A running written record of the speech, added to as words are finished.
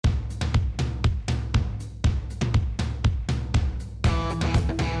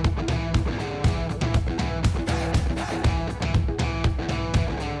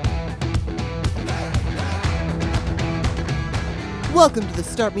Welcome to the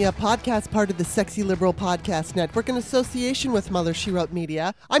Start Me Up podcast, part of the Sexy Liberal Podcast Network in association with Mother She Wrote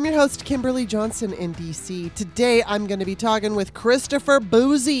Media. I'm your host, Kimberly Johnson in D.C. Today, I'm going to be talking with Christopher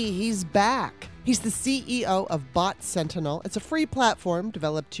Bouzy. He's back. He's the CEO of Bot Sentinel. It's a free platform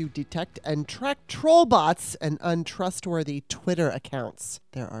developed to detect and track troll bots and untrustworthy Twitter accounts.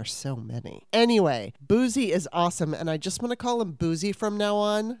 There are so many. Anyway, Bouzy is awesome, and I just want to call him Bouzy from now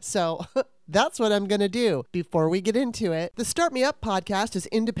on, so that's what I'm going to do. Before we get into it, the Start Me Up podcast is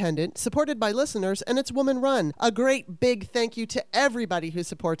independent, supported by listeners, and it's woman-run. A great big thank you to everybody who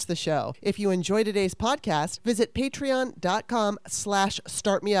supports the show. If you enjoy today's podcast, visit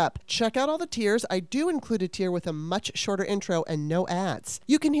patreon.com/startmeup. Check out all the tiers. I do include a tier with a much shorter intro and no ads.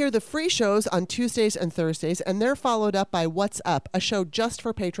 You can hear the free shows on Tuesdays and Thursdays, and they're followed up by What's Up, a show just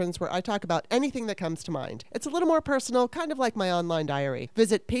for patrons where I talk about anything that comes to mind. It's a little more personal, kind of like my online diary.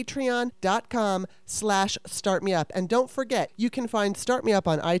 Visit patreon.com/startmeup. And don't forget, you can find Start Me Up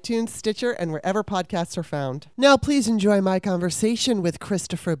on iTunes, Stitcher, and wherever podcasts are found. Now, please enjoy my conversation with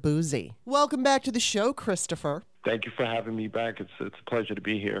Christopher Bouzy. Welcome back to the show, Christopher. Thank you for having me back. It's a pleasure to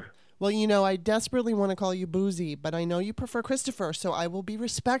be here. Well, you know, I desperately want to call you Bouzy, but I know you prefer Christopher, so I will be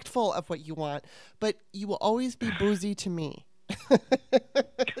respectful of what you want, but you will always be Bouzy to me. I'm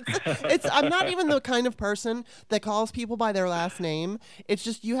not even the kind of person that calls people by their last name. It's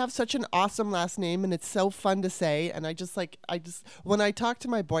just you have such an awesome last name, and it's so fun to say. And I just when I talk to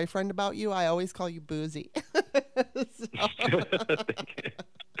my boyfriend about you, I always call you Bouzy.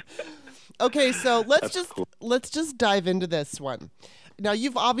 Okay, so let's just dive into this one. Now,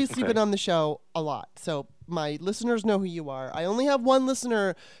 you've obviously been on the show a lot, so my listeners know who you are. I only have one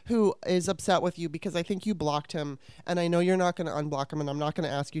listener who is upset with you because I think you blocked him, and I know you're not going to unblock him, and I'm not going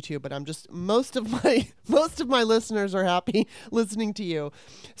to ask you to, but I'm just most of my listeners are happy listening to you.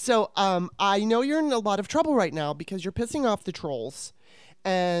 So I know you're in a lot of trouble right now because you're pissing off the trolls.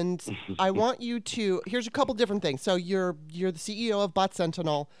 And I want you to, here's a couple different things. So you're the CEO of Bot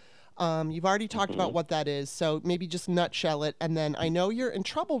Sentinel. You've already talked about what that is, so maybe just nutshell it. And then I know you're in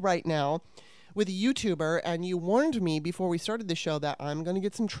trouble right now with a YouTuber, and you warned me before we started the show that I'm going to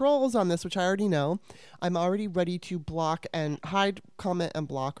get some trolls on this, which I already know. I'm already ready to block and hide, comment, and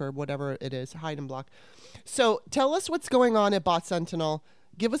block, or whatever it is, hide and block. So tell us what's going on at Bot Sentinel.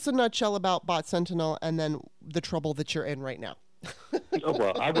 Give us a nutshell about Bot Sentinel and then the trouble that you're in right now. Oh,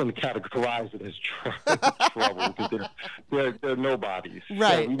 well, I wouldn't categorize it as trouble because they're nobodies.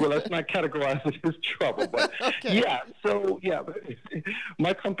 Right. So, well, let's not categorize it as trouble. But okay.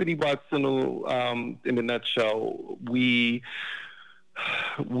 My company, Bot Sentinel, in a nutshell, we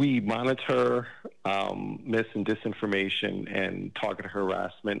monitor mis and disinformation and targeted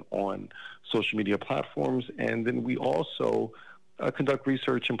harassment on social media platforms, and then we also conduct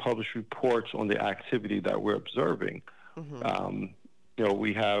research and publish reports on the activity that we're observing. Mm-hmm.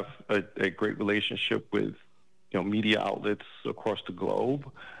 We have a great relationship with, media outlets across the globe,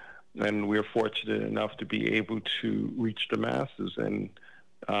 and we're fortunate enough to be able to reach the masses and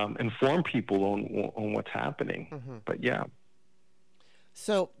inform people on what's happening. Mm-hmm. But yeah.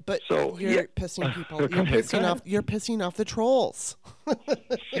 So you're pissing people. You're pissing off the trolls. Well,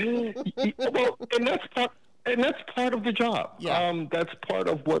 and that's part of the job. Yeah. That's part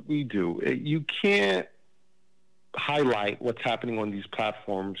of what we do. You can't highlight what's happening on these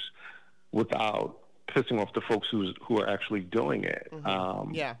platforms without pissing off the folks who are actually doing it.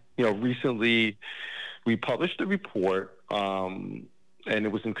 Mm-hmm. Recently we published a report, and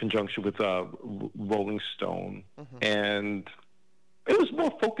it was in conjunction with Rolling Stone, mm-hmm. and it was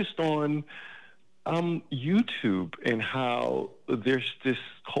more focused on YouTube and how there's this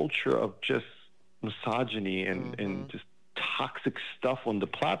culture of just misogyny and, mm-hmm. and just toxic stuff on the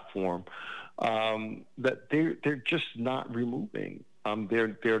platform. That they're just not removing.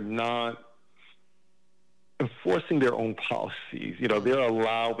 They're not enforcing their own policies. They're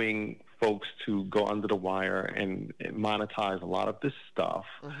allowing folks to go under the wire and monetize a lot of this stuff.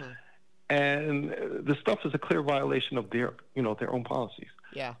 Mm-hmm. And the stuff is a clear violation of their own policies.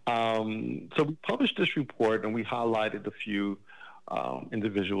 Yeah. So we published this report, and we highlighted a few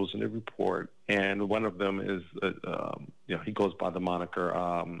individuals in the report, and one of them is he goes by the moniker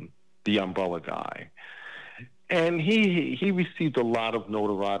the Umbrella Guy, and he received a lot of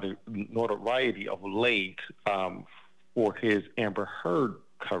notoriety of late for his Amber Heard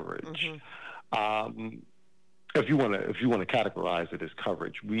coverage. Mm-hmm. If you want to categorize it as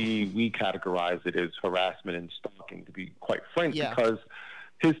coverage, we categorize it as harassment and stalking, to be quite frank, because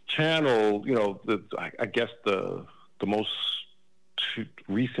his channel, I guess the most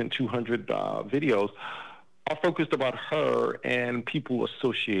recent 200 videos are focused about her and people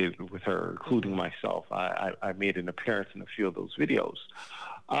associated with her, including myself. I made an appearance in a few of those videos.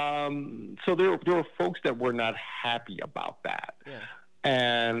 So there were folks that were not happy about that. Yeah.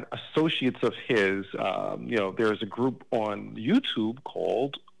 And associates of his, there's a group on YouTube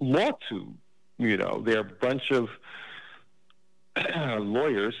called LawTube. They're a bunch of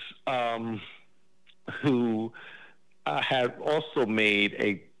lawyers who have also made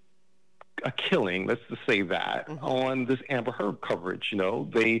a killing, let's just say that, on this Amber Heard coverage.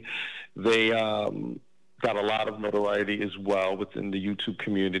 They got a lot of notoriety as well within the YouTube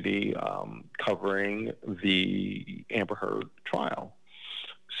community, covering the Amber Heard trial.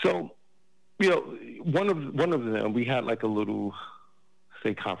 So, one of them, we had like a little,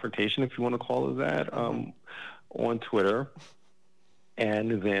 say, confrontation, if you want to call it that, on Twitter.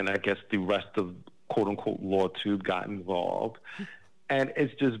 And then I guess the rest of quote unquote LawTube got involved. And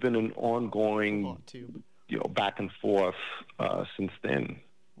it's just been an ongoing, back and forth since then.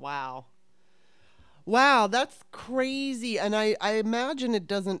 Wow, that's crazy. And I imagine it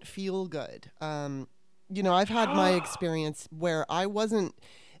doesn't feel good. I've had my experience where I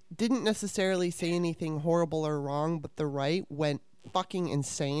didn't necessarily say anything horrible or wrong, but the right went fucking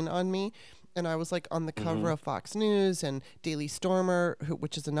insane on me. And I was like on the cover of Fox News, and Daily Stormer,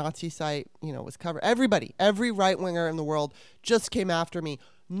 which is a Nazi site, was covered. Every right winger in the world just came after me.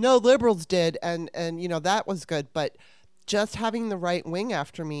 No liberals did. And that was good. But just having the right wing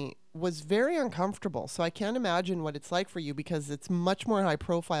after me was very uncomfortable. So I can't imagine what it's like for you, because it's much more high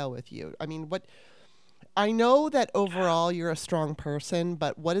profile with you. I mean, I know that overall you're a strong person,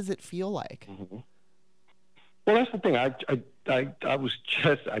 but what does it feel like? Well, that's the thing. I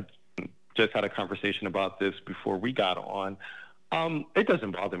just had a conversation about this before we got on. It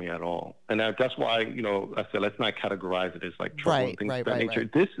doesn't bother me at all. And that's why, I said, let's not categorize it as like trouble and things of that nature.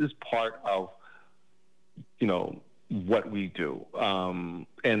 Right. This is part of, what we do. And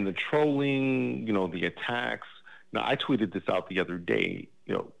the trolling, the attacks. Now, I tweeted this out the other day,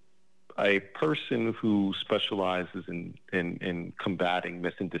 a person who specializes in combating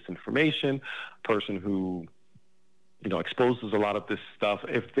mis and disinformation, person who exposes a lot of this stuff.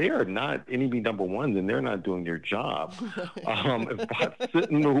 If they are not enemy number one, then they're not doing their job. If Bot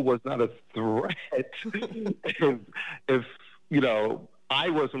Sitting was not a threat, if I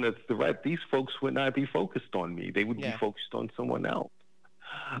wasn't a threat, these folks would not be focused on me. They would be focused on someone else.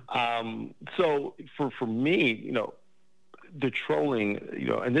 So for me, the trolling,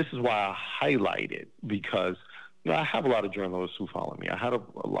 and this is why I highlight it, because I have a lot of journalists who follow me. I had a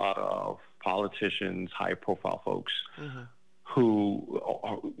lot of politicians, high-profile folks who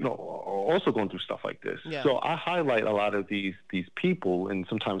are also going through stuff like this. Yeah. So I highlight a lot of these people and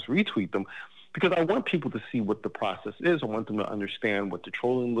sometimes retweet them, because I want people to see what the process is. I want them to understand what the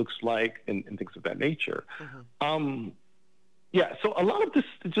trolling looks like and things of that nature. So a lot of this,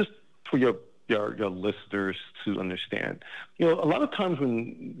 just for your listeners to understand, a lot of times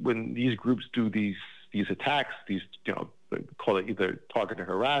when these groups do these attacks, these call it either targeted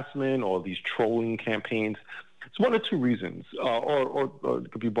harassment or these trolling campaigns, it's one of two reasons, or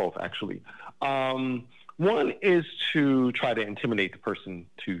it could be both, actually. One is to try to intimidate the person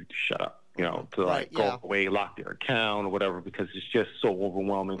to shut up, to go away, lock their account or whatever, because it's just so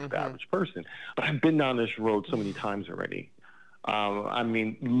overwhelming for the average person. But I've been down this road so many times already. I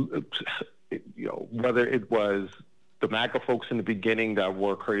mean, whether it was the MAGA folks in the beginning that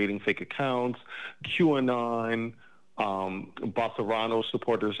were creating fake accounts, QAnon, Bolsonaro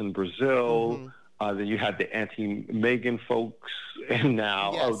supporters in Brazil. Then you had the anti-Megan folks, and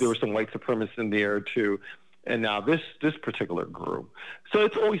now there were some white supremacists in there too. And now this particular group. So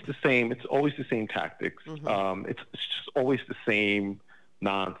it's always the same. It's always the same tactics. It's just always the same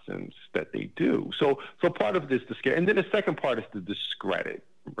nonsense that they do. So part of this, the scare, and then the second part is the discredit,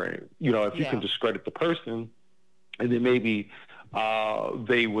 right? If you can discredit the person, and then maybe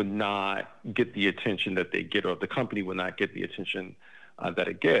they would not get the attention that they get, or the company would not get the attention that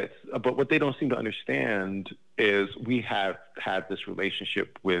it gets. But what they don't seem to understand is we have had this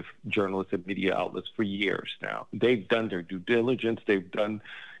relationship with journalists and media outlets for years now. They've done their due diligence. They've done,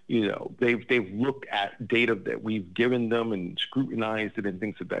 they've looked at data that we've given them and scrutinized it and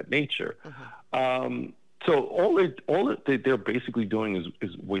things of that nature. So all they're basically doing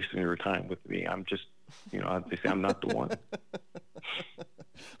is wasting their time with me. I'm just, they say I'm not the one.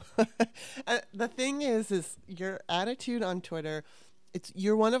 The thing is your attitude on Twitter.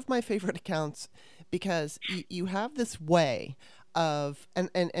 You're one of my favorite accounts, because you have this way of,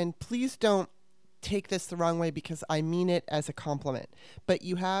 and please don't take this the wrong way because I mean it as a compliment. But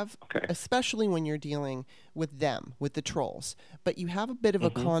you have, especially when you're dealing with them, with the trolls, but you have a bit of a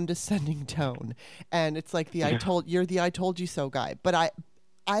condescending tone, and it's like you're the I told you so guy. But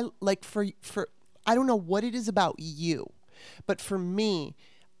I like for I don't know what it is about you, but for me,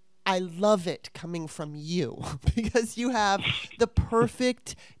 I love it coming from you because you have the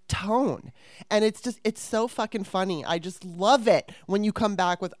perfect tone, and it's so fucking funny. I just love it when you come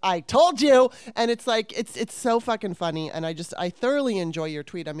back with I told you, and it's like it's so fucking funny, and I thoroughly enjoy your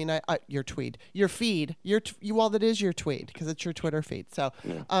tweet. I mean, your feed, well, that is your tweet because it's your Twitter feed. So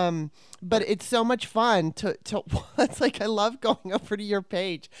but it's so much fun to it's like I love going over to your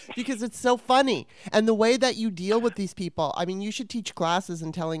page because it's so funny, and the way that you deal with these people. I mean, you should teach classes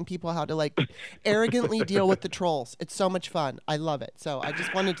and telling people how to like arrogantly deal with the trolls. It's so much fun. I love it. So I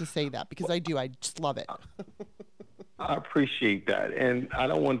just wanted to say that because I just love it. I appreciate that, and I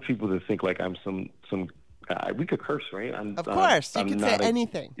don't want people to think like I'm some we could curse, right? Of course, you can say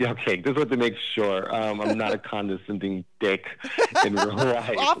anything. Yeah, okay. Just want to make sure I'm not a condescending dick in real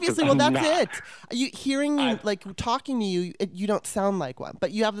life. Obviously, well, that's it. You hearing me like talking to you, you don't sound like one,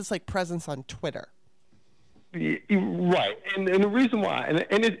 but you have this like presence on Twitter. Right, and the reason why,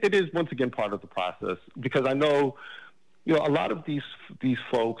 and it is once again part of the process because I know. You know, a lot of these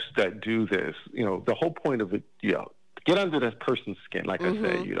folks that do this, you know, the whole point of it, you know, get under that person's skin, like I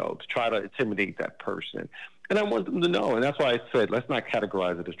said, you know, to try to intimidate that person. And I want them to know, and that's why I said, let's not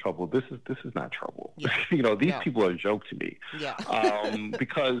categorize it as trouble. This is not trouble. Yeah. You know, these people are a joke to me. Yeah.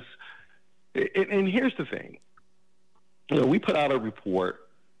 Because, and here's the thing, you know, we put out a report.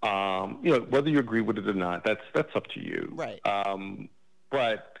 You know, whether you agree with it or not, that's up to you. Right.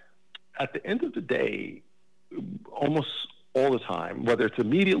 But at the end of the day, almost all the time, whether it's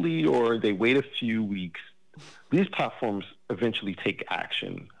immediately or they wait a few weeks, these platforms eventually take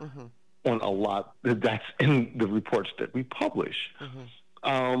action on a lot that's in the reports that we publish.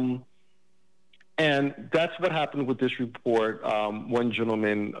 And that's what happened with this report. One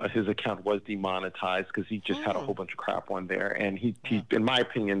gentleman, his account was demonetized because he just had a whole bunch of crap on there. And he in my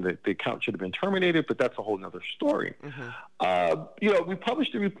opinion, the account should have been terminated, but that's a whole nother story. You know, we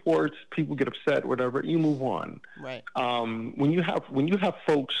publish the reports, people get upset, whatever, you move on. Right. When you have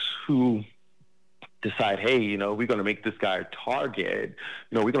folks who decide, hey, you know, we're going to make this guy a target,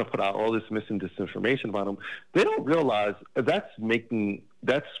 you know, we're going to put out all this disinformation about him, they don't realize that's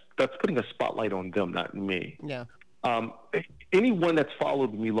putting a spotlight on them, not me. Yeah. Anyone that's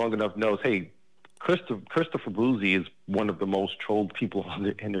followed me long enough knows, hey, Christopher Bouzy is one of the most trolled people on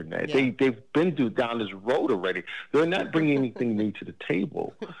the internet. Yeah. They've been down this road already. They're not bringing anything new to the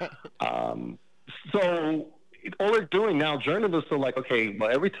table. So all they're doing now, journalists are like, okay,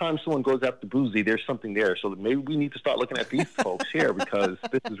 well, every time someone goes after Bouzy, there's something there. So maybe we need to start looking at these folks here because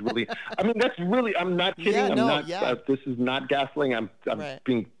this is really, I mean, that's really, I'm not kidding. This is not gaslighting. I'm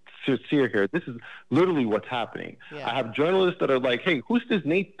being sincere here. This is literally what's happening. Yeah. I have journalists that are like, hey, who's this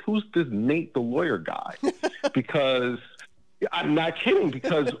Nate the lawyer guy? Because I'm not kidding,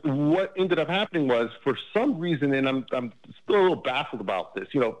 because what ended up happening was, for some reason, and I'm still a little baffled about this,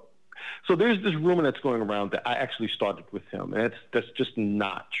 you know, so there's this rumor that's going around that I actually started with him, and that's just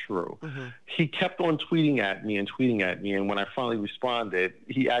not true. He kept on tweeting at me, and when I finally responded,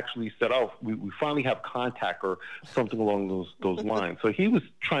 he actually said, oh, we finally have contact or something along those lines. So he was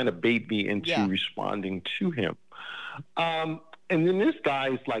trying to bait me into responding to him. And then this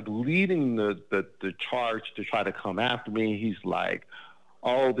guy's like leading the charge to try to come after me. He's like,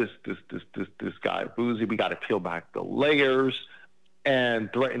 oh, this guy Bouzy, we got to peel back the layers.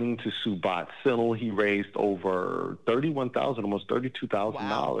 And threatening to sue BotSignal. He raised over $31,000, almost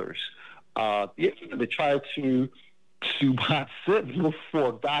 $32,000. Wow. They tried to sue BotSignal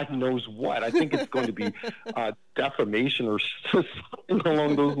for God knows what. I think it's going to be defamation or something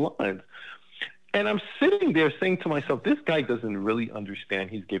along those lines. And I'm sitting there saying to myself, this guy doesn't really understand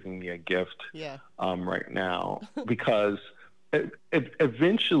he's giving me a gift right now, because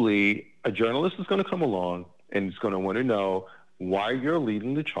eventually a journalist is going to come along and he's going to want to know why you're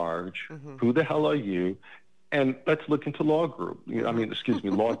leading the charge, who the hell are you, and let's look into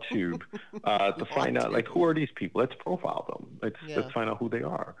LawTube, to find out, like, who are these people? Let's profile them. Let's find out who they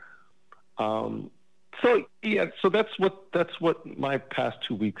are. So that's what my past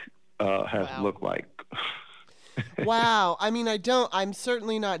 2 weeks has looked like. Wow. I mean, I'm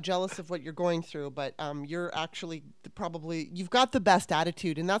certainly not jealous of what you're going through, but you're actually you've got the best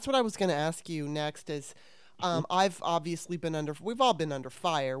attitude, and that's what I was going to ask you next is, I've obviously we've all been under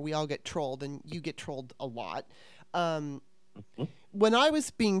fire. We all get trolled, and you get trolled a lot. when I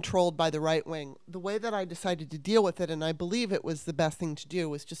was being trolled by the right wing, the way that I decided to deal with it, and I believe it was the best thing to do,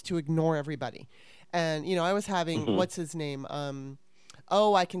 was just to ignore everybody. And, I was having, what's his name?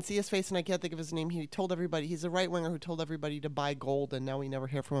 I can see his face and I can't think of his name. He told everybody, he's a right winger who told everybody to buy gold, and now we never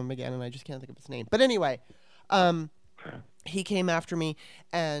hear from him again, and I just can't think of his name. But anyway, he came after me,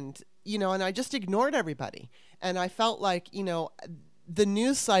 and, and I just ignored everybody. And I felt like, the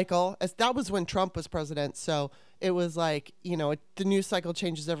news cycle, as that was when Trump was president, so it was like, the news cycle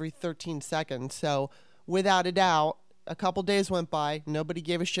changes every 13 seconds. So without a doubt, a couple days went by, nobody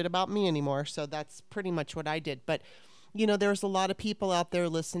gave a shit about me anymore. So that's pretty much what I did. But, there's a lot of people out there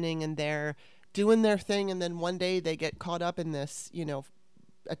listening, and they're doing their thing, and then one day they get caught up in this,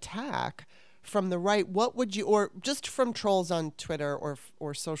 attack from the right. What would you, or just from trolls on Twitter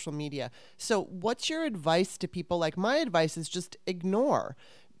or social media? So what's your advice to people? Like, my advice is just ignore,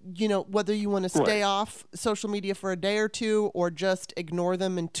 whether you want to stay off social media for a day or two, or just ignore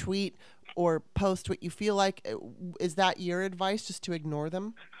them and tweet or post what you feel like. Is that your advice, just to ignore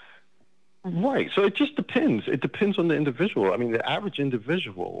them? Right. So it just depends. It depends on the individual. I mean, the average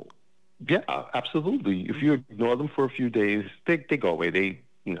individual, yeah, absolutely. If you ignore them for a few days, they go away.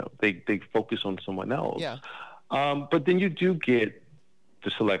 They focus on someone else. Yeah. But then you do get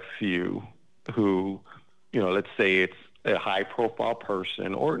the select few who, let's say it's a high-profile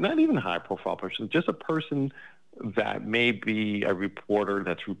person, or not even a high-profile person, just a person that may be a reporter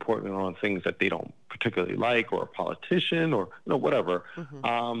that's reporting on things that they don't particularly like, or a politician, or whatever.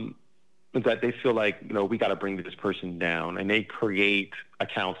 That they feel like, we got to bring this person down, and they create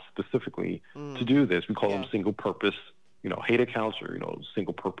accounts specifically to do this. We call them single-purpose, hate accounts, or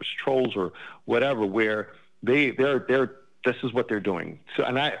single-purpose trolls, or whatever, where they're this is what they're doing. So,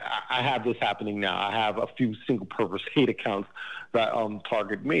 and I have this happening now. I have a few single-purpose hate accounts that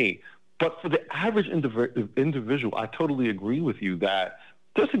target me. But for the average individual, I totally agree with you that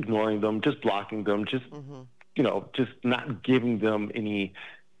just ignoring them, just blocking them, just just not giving them any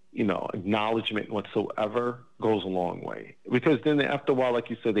acknowledgement whatsoever goes a long way. Because then after a while, like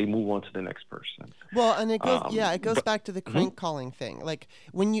you said, they move on to the next person. Well, and it goes back to the crank calling thing. Like,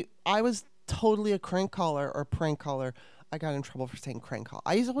 I was totally a crank caller or prank caller. I got in trouble for saying crank call.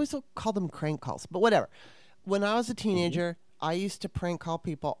 I used to always call them crank calls, but whatever. When I was a teenager, I used to prank call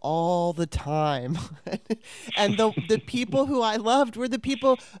people all the time. And the people who I loved were the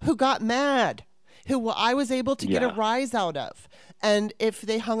people who got mad, who I was able to get a rise out of. And if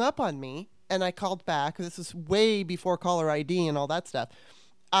they hung up on me and I called back, this is way before caller ID and all that stuff,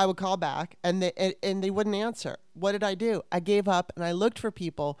 I would call back and they wouldn't answer. What did I do? I gave up, and I looked for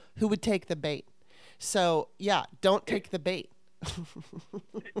people who would take the bait. So, don't take the bait.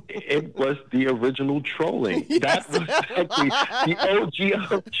 It was the original trolling. Yes, that was exactly the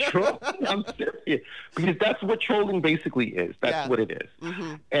OG of trolling. I'm serious. Because that's what trolling basically is. That's what it is.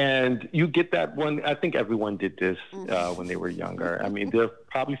 And you get that one. I think everyone did this when they were younger. I mean, there are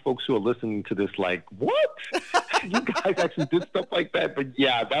probably folks who are listening to this like, what? You guys actually did stuff like that? But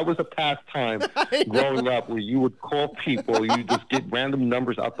yeah, that was a pastime growing up, where you would call people. You just get random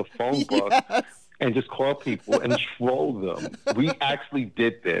numbers out the phone book. And just call people and troll them. We actually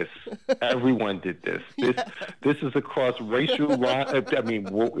did this. Everyone did this. This is across racial lines. I mean,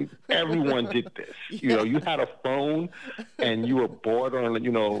 everyone did this. You had a phone, and you were bored on,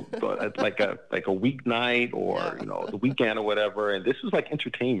 like a weeknight or the weekend or whatever. And this was like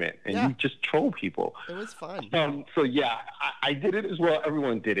entertainment, and you just troll people. It was fun. So yeah, I did it as well.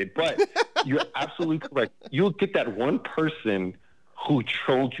 Everyone did it, but you're absolutely correct. You'll get that one person who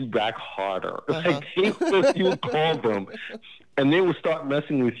trolled you back harder. Like, you would call them, and they would start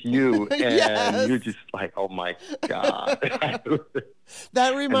messing with you, and you're just like, oh my God.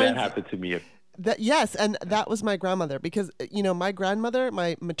 That reminds. And that happened to me. Yes, and that was my grandmother, because my grandmother,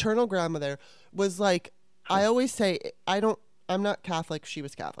 my maternal grandmother, was like, I always say, I'm not Catholic. She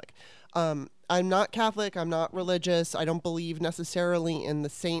was Catholic. I'm not Catholic. I'm not religious. I don't believe necessarily in the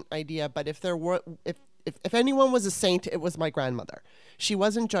saint idea. But if anyone was a saint, it was my grandmother. She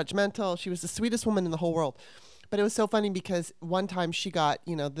wasn't judgmental. She was the sweetest woman in the whole world. But it was so funny because one time she got,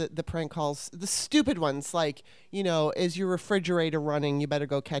 the prank calls, the stupid ones, like, is your refrigerator running? You better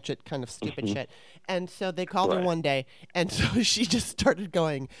go catch it, kind of stupid shit. And so they called her one day, and so she just started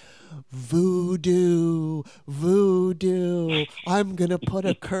going, voodoo, voodoo, I'm going to put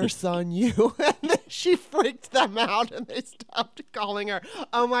a curse on you. And then she freaked them out, and they stopped calling her.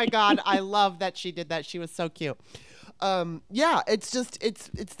 Oh my God, I love that she did that. She was so cute. It's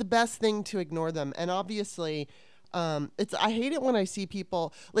the best thing to ignore them. And obviously, I hate it when I see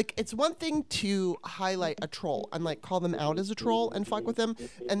people, like, it's one thing to highlight a troll and like call them out as a troll and fuck with them,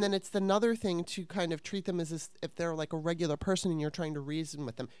 and then it's another thing to kind of treat them as if they're like a regular person and you're trying to reason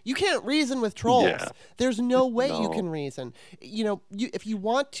with them. You can't reason with trolls. Yeah. There's no way you can reason. If you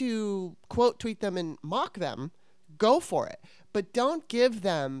want to quote tweet them and mock them, go for it. But don't give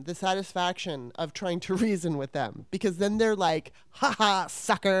them the satisfaction of trying to reason with them, because then they're like, haha,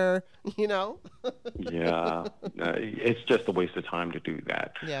 sucker, Yeah. It's just a waste of time to do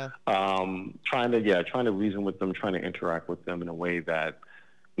that. Yeah. Trying to reason with them, trying to interact with them in a way that,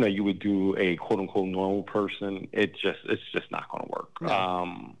 you would do a quote unquote normal person. It's just not going to work.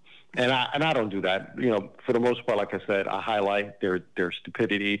 No. And I don't do that. For the most part, like I said, I highlight their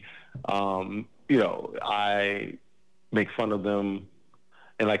stupidity. I make fun of them,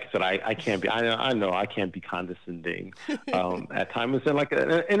 and like I said, I can't be. I know I can't be condescending at times, and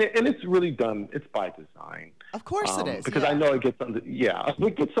and it's really done. It's by design. Of course it is, because I know it gets under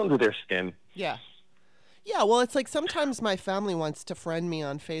their skin. Yeah. Yeah, well, it's like sometimes my family wants to friend me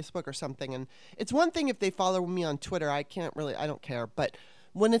on Facebook or something, and it's one thing if they follow me on Twitter. I don't care. But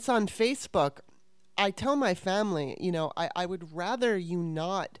when it's on Facebook, I tell my family, I would rather you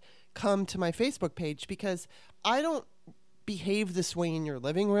not come to my Facebook page, because I don't behave this way in your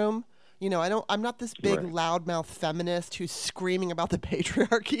living room. I'm not this big loudmouth feminist who's screaming about the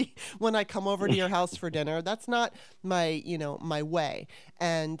patriarchy when I come over to your house for dinner. That's not my way.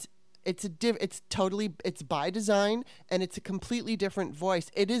 And it's by design, and it's a completely different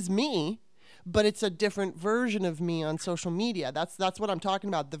voice. It is me, but it's a different version of me on social media. That's what I'm talking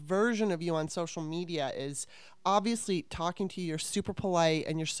about. The version of you on social media is obviously talking to you. You're super polite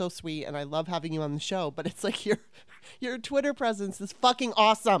and you're so sweet, and I love having you on the show, but it's like your Twitter presence is fucking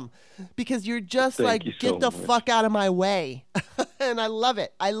awesome, because you're just get the fuck out of my way. And I love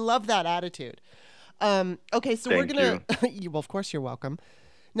it. I love that attitude. Okay, so we're going to well, of course you're welcome.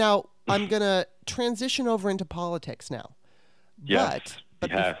 Now, I'm going to transition over into politics now. Yes.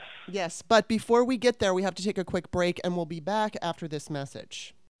 But before we get there, we have to take a quick break, and we'll be back after this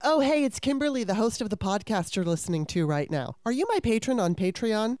message. Oh, hey, it's Kimberly, the host of the podcast you're listening to right now. Are you my patron on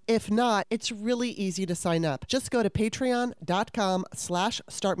Patreon? If not, it's really easy to sign up. Just go to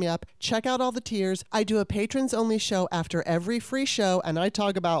patreon.com/startmeup. Check out all the tiers. I do a patrons only show after every free show, and I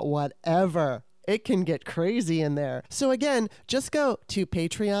talk about whatever. It can get crazy in there. So again, just go to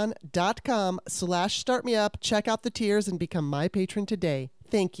patreon.com/startmeup. Check out the tiers and become my patron today.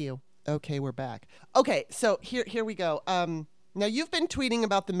 Thank you. Okay, we're back. Okay, so here we go. Now, you've been tweeting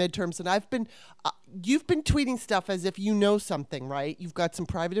about the midterms, and you've been tweeting stuff as if you know something, right? You've got some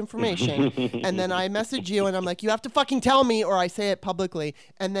private information, and then I message you, and I'm like, you have to fucking tell me, or I say it publicly,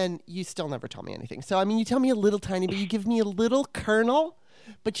 and then you still never tell me anything. So, you tell me a little tiny, but you give me a little kernel,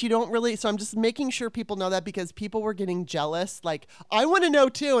 but you don't really. So I'm just making sure people know that, because people were getting jealous. Like, I want to know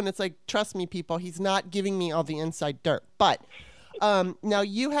too, and it's like, trust me, people, he's not giving me all the inside dirt. But now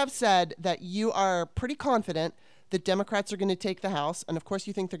you have said that you are pretty confident that Democrats are going to take the House, and of course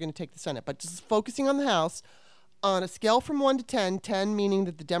you think they're going to take the Senate, but just focusing on the House, on a scale from 1 to 10, 10 meaning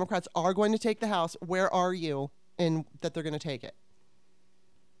that the Democrats are going to take the House, where are you in that they're going to take it?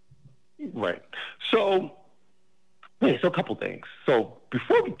 Right. So a couple things. So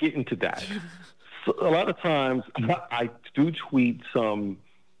before we get into that, a lot of times I do tweet some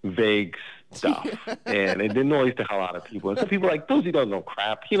vague stuff, and it annoys the hell out of people. And some people are like, Boozy doesn't know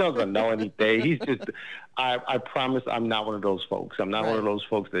crap. He doesn't know anything. He's just, I promise I'm not one of those folks. I'm not one of those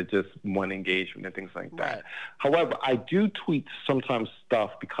folks that just want engagement and things like that. Right. However, I do tweet sometimes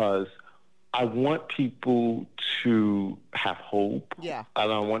stuff because I want people to have hope. Yeah.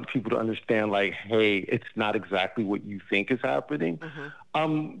 And I want people to understand, like, hey, it's not exactly what you think is happening.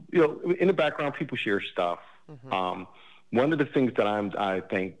 Mm-hmm. In the background, people share stuff. Mm-hmm. One of the things that I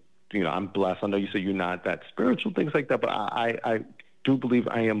think, I'm blessed. I know you say you're not that spiritual, things like that, but I do believe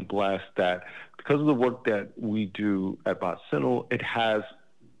I am blessed that because of the work that we do at Bot Sentinel, it has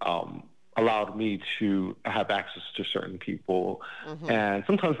allowed me to have access to certain people. Mm-hmm. And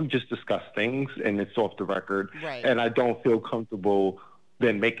sometimes we just discuss things and it's off the record. Right. And I don't feel comfortable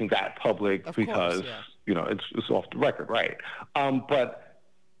then making that public because, it's off the record. Right. But,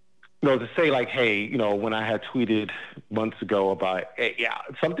 to say like, hey, when I had tweeted months ago about, hey,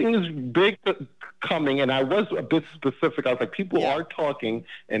 something is big coming, and I was a bit specific. I was like, people are talking,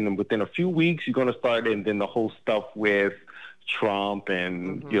 and within a few weeks, you're going to start, and then the whole stuff with Trump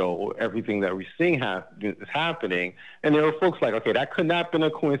and, everything that we're seeing is happening. And there were folks like, okay, that could not have been a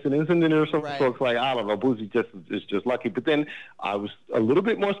coincidence. And then there were some folks like, I don't know, Boozy is just lucky. But then I was a little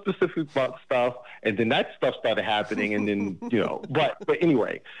bit more specific about stuff, and then that stuff started happening, and then, but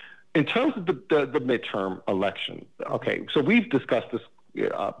anyway. in terms of the midterm election, okay, so we've discussed this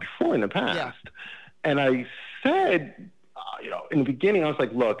before in the past, and I said, in the beginning, I was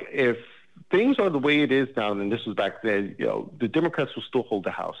like, look, if things are the way it is now, and this was back then, the Democrats will still hold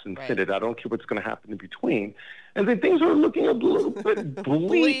the House and Senate. I don't care what's going to happen in between. And then things are looking a little bit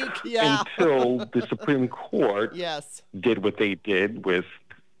bleak until the Supreme Court did what they did with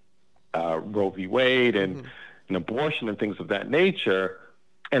Roe v. Wade and abortion and things of that nature.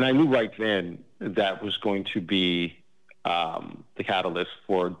 And I knew right then that was going to be the catalyst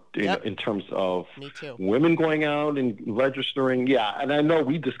for in terms of women going out and registering. Yeah, and I know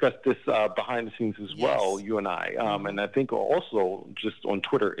we discussed this behind the scenes as well, you and I. And I think also just on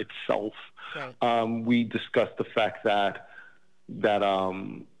Twitter itself, we discussed the fact that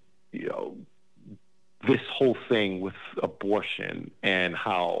this whole thing with abortion and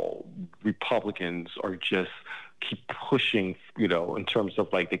how Republicans are just keep pushing, in terms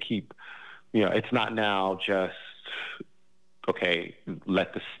of like they keep, it's not now just, okay,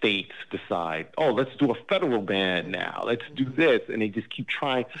 let the states decide, let's do a federal ban now, let's do this. And they just keep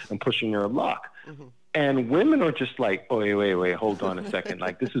trying and pushing their luck. And women are just like, oh, wait, hold on a second.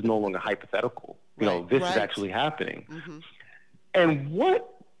 Like, this is no longer hypothetical. This is actually happening. And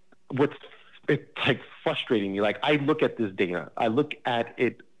what's it's like frustrating me. Like, I look at this data. I look at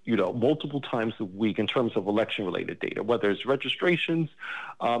it, multiple times a week in terms of election-related data, whether it's registrations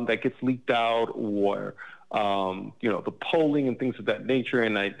that gets leaked out or, the polling and things of that nature.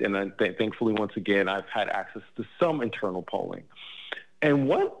 And I thankfully, once again, I've had access to some internal polling. And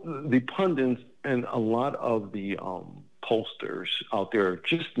what the pundits and a lot of the pollsters out there are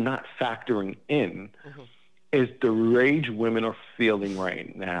just not factoring in is the rage women are feeling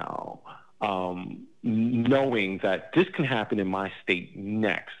right now. Knowing that this can happen in my state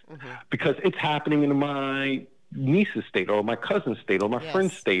next, because it's happening in my niece's state or my cousin's state or my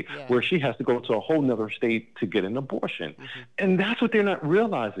friend's state, where she has to go to a whole nother state to get an abortion. And that's what they're not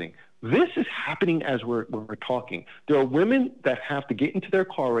realizing. This is happening as we're talking. There are women that have to get into their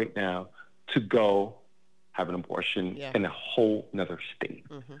car right now to go have an abortion in a whole nother state.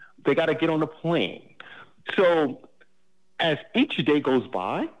 They got to get on a plane. So as each day goes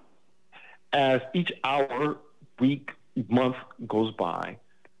by, as each hour, week, month goes by,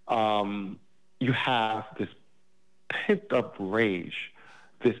 you have this pent-up rage,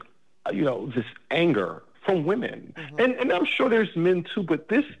 this anger from women, and I'm sure there's men too. But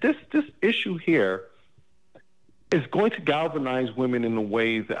this issue here is going to galvanize women in a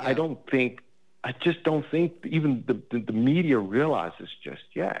way that I just don't think even the media realizes just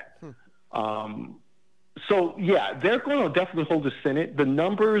yet. So, they're going to definitely hold the Senate. The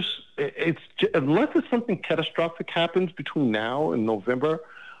numbers, unless it's something catastrophic happens between now and November,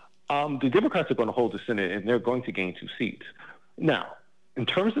 the Democrats are going to hold the Senate, and they're going to gain 2 seats. Now, in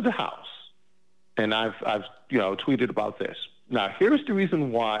terms of the House, and I've tweeted about this. Now, here's the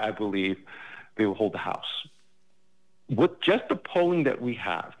reason why I believe they will hold the House. With just the polling that we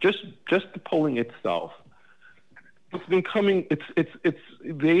have, just the polling itself, it's been coming.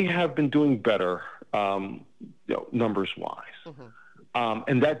 They have been doing better, numbers wise,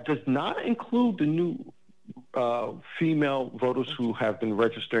 and that does not include the new female voters who have been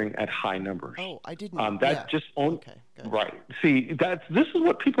registering at high numbers. Oh, I didn't. Just on right. See, this is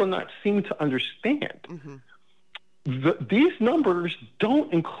what people are not seeming to understand. These numbers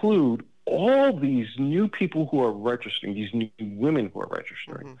don't include all these new people who are registering, these new women who are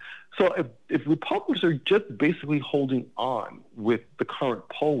registering. So if Republicans are just basically holding on with the current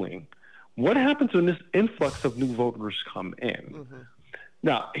polling, what happens when this influx of new voters come in?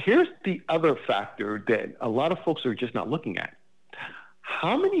 Now, here's the other factor that a lot of folks are just not looking at.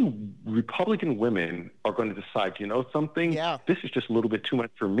 How many Republican women are going to decide, something? This is just a little bit too much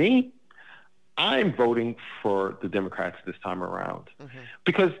for me. I'm voting for the Democrats this time around.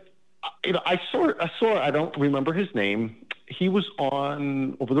 Because I saw, I don't remember his name. He was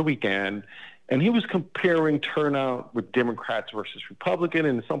on over the weekend, and he was comparing turnout with Democrats versus Republican.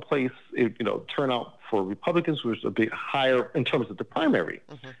 And in some place, turnout for Republicans was a bit higher in terms of the primary.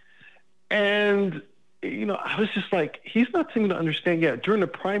 And, I was just like, he's not seeming to understand. During the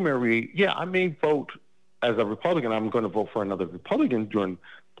primary, I may vote as a Republican. I'm going to vote for another Republican during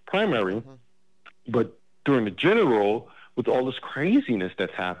the primary. But during the general, with all this craziness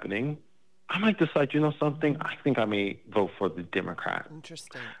that's happening, I might decide, something, I think I may vote for the Democrat.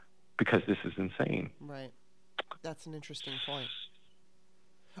 Interesting. Because this is insane. Right. That's an interesting point.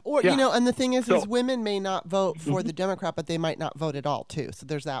 Or, and the thing is women may not vote for the Democrat, but they might not vote at all, too. So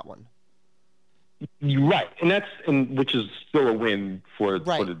there's that one. Right. And which is still a win for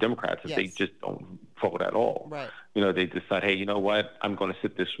the Democrats if they just don't vote at all. Right. They decide, hey, you know what? I'm going to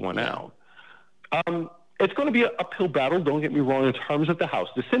sit this one out. It's going to be an uphill battle. Don't get me wrong. In terms of the House,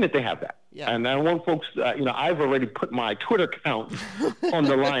 the Senate, they have that. Yeah. And I want folks. I've already put my Twitter account on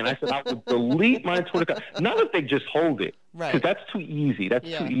the line. I said I would delete my Twitter account. Not if they just hold it, right? Because that's too easy. That's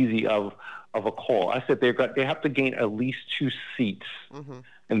too easy of a call. I said they have to gain at least 2 seats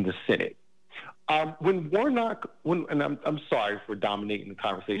in the Senate. When Warnock, and I'm sorry for dominating the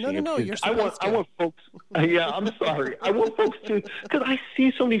conversation. No, you're supposed to. I want folks. Yeah, I'm sorry. I want folks to, because I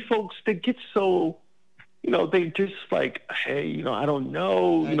see so many folks that get so. They just like, hey, I don't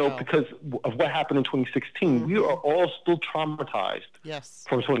know, because of what happened in 2016. We are all still traumatized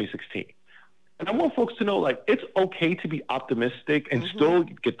from 2016. And I want folks to know, like, it's okay to be optimistic and still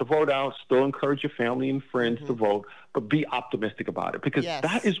get the vote out, still encourage your family and friends to vote, but be optimistic about it, because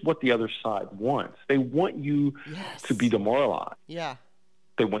that is what the other side wants. They want you to be demoralized. Yeah.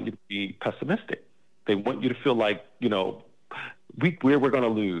 They want you to be pessimistic. They want you to feel like, we're going to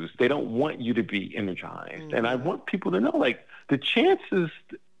lose. They don't want you to be energized. And I want people to know, like, the chances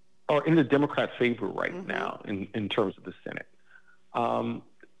are in the Democrat' favor right now in terms of the Senate.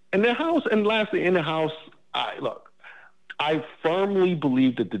 In the House, and lastly, in the House, I firmly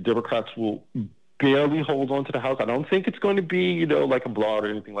believe that the Democrats will barely hold on to the House. I don't think it's going to be, like a blowout or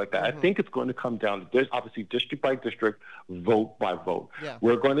anything like that. I think it's going to come down to, obviously, district by district, vote by vote. Yeah.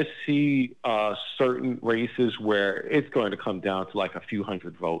 We're going to see certain races where it's going to come down to like a few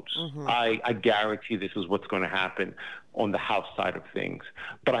hundred votes. I guarantee this is what's going to happen on the House side of things.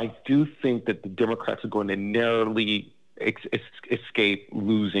 But I do think that the Democrats are going to narrowly escape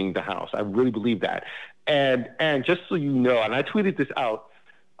losing the House. I really believe that. And just so you know, and I tweeted this out,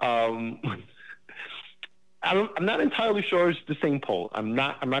 I'm not entirely sure it's the same poll. I'm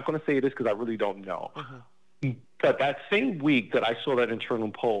not going to say it is, because I really don't know. But that same week that I saw that internal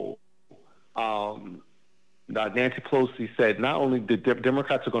poll, Nancy Pelosi said not only the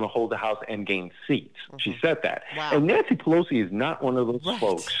Democrats are going to hold the House and gain seats. She said that. Wow. And Nancy Pelosi is not one of those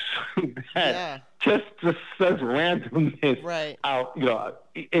folks that just says randomness out.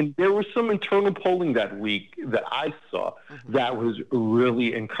 And there was some internal polling that week that I saw that was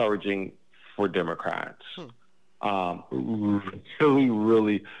really encouraging for Democrats. Really,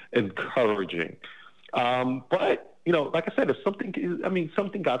 really encouraging. But, like I said, if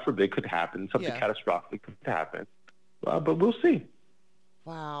something, God forbid, could happen, something catastrophic could happen. But we'll see.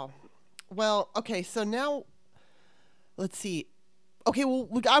 Wow. Well, okay, so now let's see. Okay, well,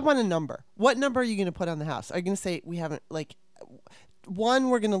 I want a number. What number are you going to put on the House? Are you going to say we haven't, 1,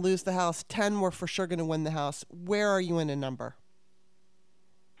 we're going to lose the House, 10, we're for sure going to win the House? Where are you in a number?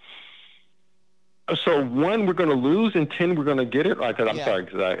 So 1, we're going to lose, and 10, we're going to get it? I'm sorry,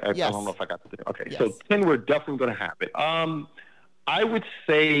 because I don't know if I got the... Okay, so 10, we're definitely going to have it. I would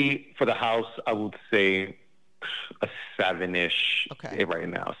say, for the House, I would say a 7-ish right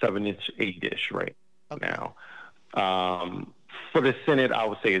now. 7-ish, 8-ish right now. For the Senate, I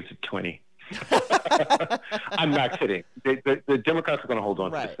would say it's a 20. I'm not kidding. The Democrats are going to hold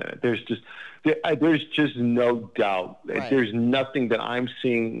on to the Senate. There's just no doubt. There's nothing that I'm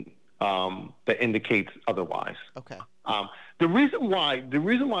seeing that indicates otherwise. Okay. The reason why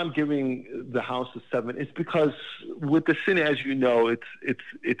I'm giving the House a 7 is because with the Senate, as you know, it's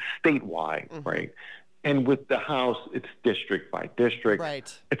statewide, right? And with the House, it's district by district.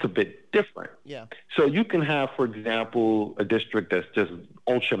 Right. It's a bit different. Yeah. So you can have, for example, a district that's just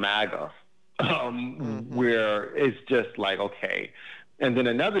ultra MAGA, where it's just like, okay. And then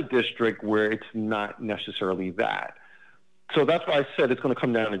another district where it's not necessarily that. So that's why I said it's going to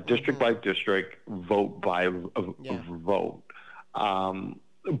come down to district by district, vote by vote.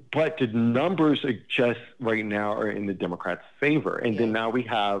 But the numbers are just right now are in the Democrats' favor. And then now we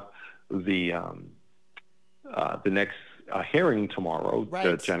have the next hearing tomorrow,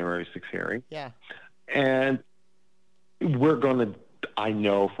 the January 6th hearing. Yeah. And we're going to, I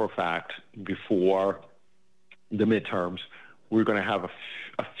know for a fact, before the midterms, we're going to have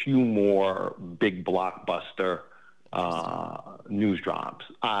a few more big blockbuster news drops.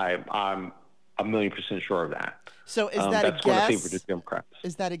 I'm 1,000,000% sure of that. So is that a guess? That's going to favor the Democrats.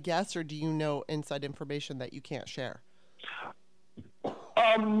 Is that a guess, or do you know inside information that you can't share?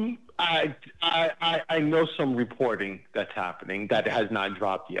 I know some reporting that's happening that has not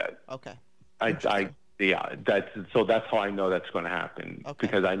dropped yet. Okay. That's how I know that's going to happen,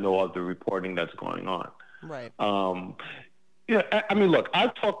 because I know of the reporting that's going on. Right. I mean, look,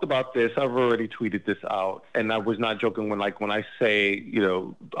 I've talked about this. I've already tweeted this out, and I was not joking when I say,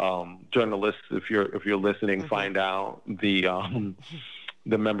 journalists, if you're listening, find out the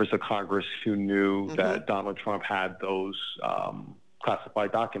members of Congress who knew that Donald Trump had those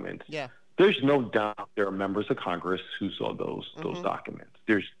classified documents. Yeah. there's no doubt there are members of Congress who saw those documents.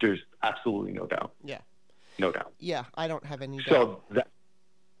 There's absolutely no doubt. Yeah. No doubt. Yeah, I don't have any doubt. So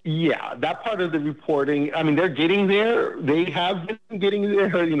that part of the reporting, I mean, they're getting there. They have been getting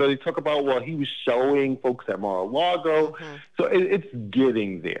there. You know, they talk about, well, he was showing folks at Mar-a-Lago. So it's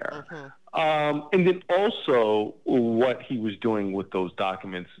getting there. And then also what he was doing with those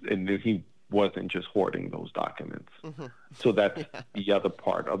documents, and he wasn't just hoarding those documents. So that's the other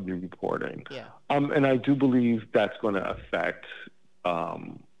part of the reporting. And I do believe that's going to affect,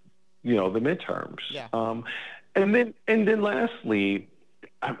 you know, the midterms. And then lastly,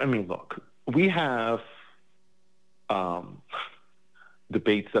 I mean, look, we have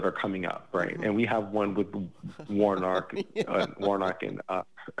debates that are coming up, right? And we have one with Warnock, Warnock and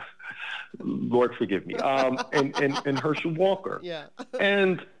Lord forgive me, and Herschel Walker.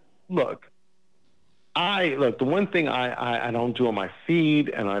 And look, the one thing I don't do on my feed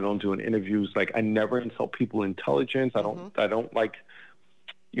and I don't do in interviews, like I never insult people's intelligence. I don't like,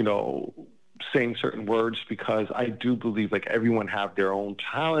 you know, saying certain words, because I do believe like everyone have their own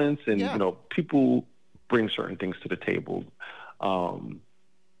talents, and you know, people bring certain things to the table.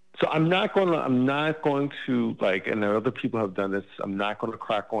 So I'm not going to like, and there are other people who have done this, I'm not going to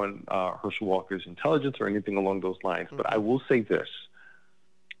crack on Herschel Walker's intelligence or anything along those lines. But I will say this,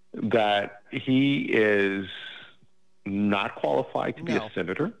 that he is not qualified to be a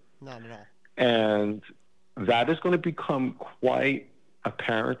senator. Not at all. And that is going to become quite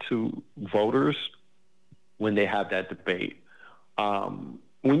apparent to voters when they have that debate. When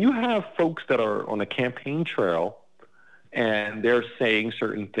you have folks that are on a campaign trail and they're saying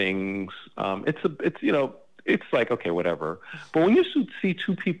certain things, it's you know, it's like, okay, whatever. But when you see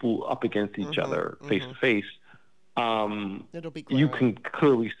two people up against each other face to face, it'll be you can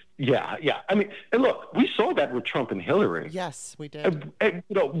clearly, I mean, and look, we saw that with Trump and Hillary. Yes, we did. And,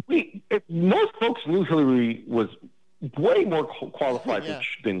 you know, most folks knew Hillary was way more qualified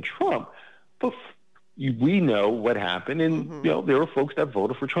than Trump, but we know what happened, and you know, there were folks that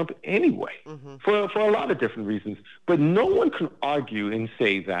voted for Trump anyway for a lot of different reasons. But no one can argue and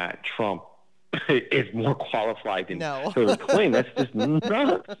say that Trump is more qualified than Hillary Clinton. That's just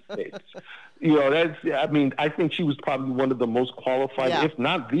nonsense. You know, I mean, I think she was probably one of the most qualified, if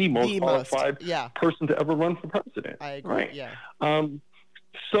not the most qualified person to ever run for president. I agree. Right?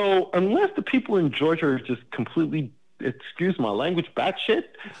 So unless the people in Georgia are just completely, excuse my language, batshit,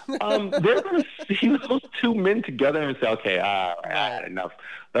 they're going to see those two men together and say, okay, all right, enough.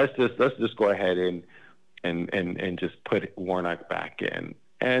 Let's just go ahead and just put Warnock back in.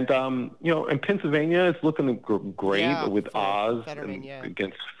 And you know, in Pennsylvania, it's looking great with Oz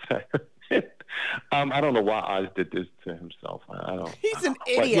against. I don't know why Oz did this to himself. I don't. He's an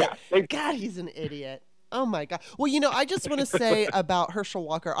idiot. God, he's an idiot. Oh, my God. Well, you know, I just want to say about Herschel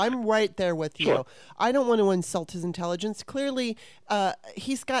Walker, I'm right there with you. I don't want to insult his intelligence. Clearly,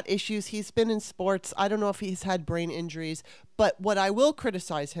 he's got issues. He's been in sports. I don't know if he's had brain injuries. But what I will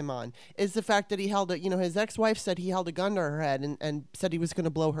criticize him on is the fact that he held his ex-wife said he held a gun to her head and said he was going to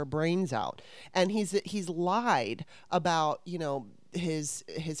blow her brains out. And he's lied about, you know, his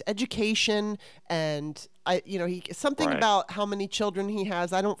education, and about how many children he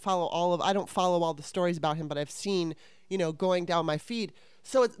has. I don't follow all the stories about him, but I've seen, you know, going down my feed.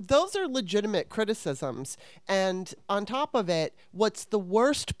 So those are legitimate criticisms. And on top of it, what's the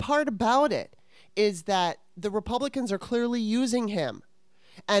worst part about it is that the Republicans are clearly using him.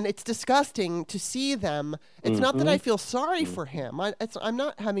 And it's disgusting to see them. It's not that I feel sorry for him. I'm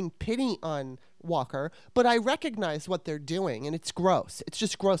not having pity on Walker, but I recognize what they're doing, and it's gross. It's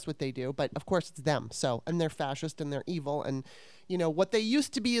just gross what they do, but of course it's them. So, and they're fascist and they're evil, and you know, what they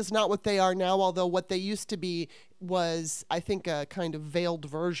used to be is not what they are now, although what they used to be was, I think, a kind of veiled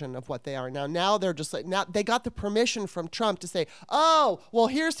version of what they are now. Now they're just like, now they got the permission from Trump to say, oh, well,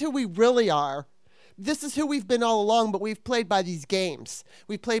 here's who we really are. This is who we've been all along, but we've played by these games.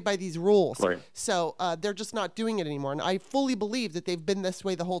 We've played by these rules. Right. So they're just not doing it anymore. And I fully believe that they've been this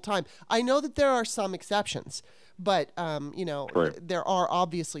way the whole time. I know that there are some exceptions, but, there are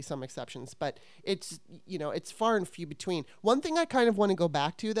obviously some exceptions. But it's, you know, it's far and few between. One thing I kind of want to go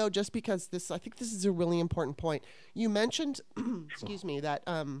back to, though, just because I think this is a really important point. You mentioned, excuse me, that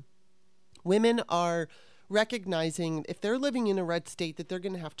women are recognizing if they're living in a red state that they're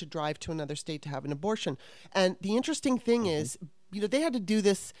going to have to drive to another state to have an abortion. And the interesting thing is they had to do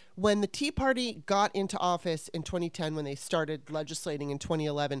this when the Tea Party got into office in 2010, when they started legislating in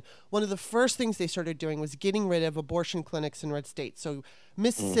 2011. One of the first things they started doing was getting rid of abortion clinics in red states. So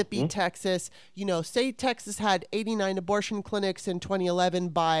Mississippi, Texas, say Texas had 89 abortion clinics in 2011.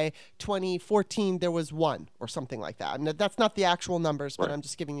 By 2014, there was one or something like that. And that's not the actual numbers, but I'm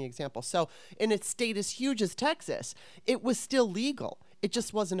just giving the example. So in a state as huge as Texas, it was still legal. It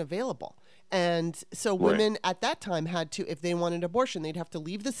just wasn't available. And so women at that time had to, if they wanted abortion, they'd have to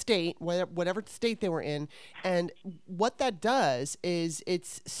leave the state, whatever state they were in. And what that does is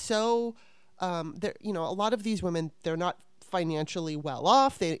it's so, a lot of these women, they're not financially well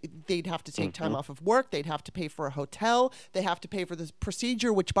off. They'd have to take time off of work. They'd have to pay for a hotel. They have to pay for this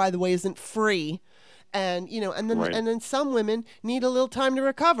procedure, which, by the way, isn't free. And and then some women need a little time to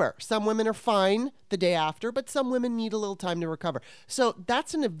recover. Some women are fine the day after, but some women need a little time to recover. So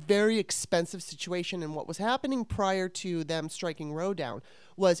that's in a very expensive situation. And what was happening prior to them striking Roe down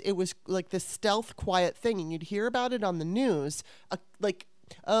was it was like this stealth, quiet thing, and you'd hear about it on the news,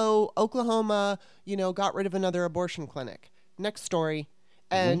 Oklahoma, got rid of another abortion clinic. Next story,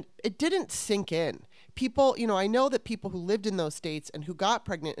 and it didn't sink in. People, I know that people who lived in those states and who got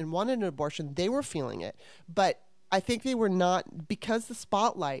pregnant and wanted an abortion, they were feeling it. But I think they were not, because the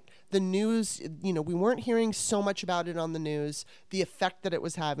spotlight, the news, we weren't hearing so much about it on the news, the effect that it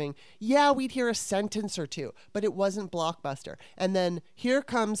was having. Yeah, we'd hear a sentence or two, but it wasn't blockbuster. And then here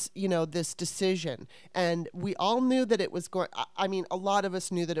comes, this decision. And we all knew that it was going, a lot of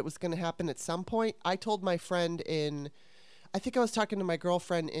us knew that it was going to happen at some point. I told my friend I think I was talking to my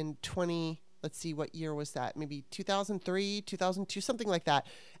girlfriend in let's see, what year was that? Maybe 2003, 2002, something like that.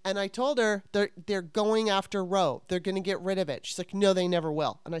 And I told her they're going after Roe. They're going to get rid of it. She's like, no, they never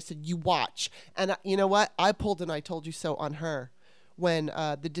will. And I said, you watch. And you know what? I pulled an I told you so on her when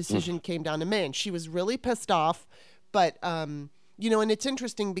the decision came down to May. And she was really pissed off. But, and it's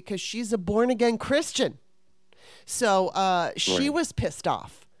interesting because she's a born-again Christian. So she was pissed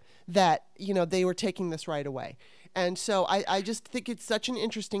off that, they were taking this right away. And so I just think it's such an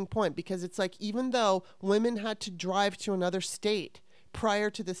interesting point, because it's like, even though women had to drive to another state prior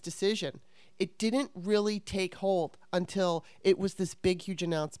to this decision, it didn't really take hold until it was this big, huge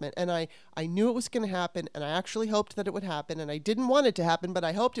announcement. And I knew it was going to happen, and I actually hoped that it would happen. And I didn't want it to happen, but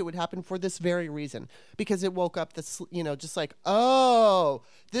I hoped it would happen for this very reason, because it woke up this, just like, oh,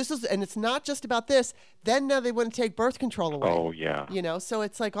 this is, and it's not just about this. Then now they want to take birth control away. Oh, yeah. So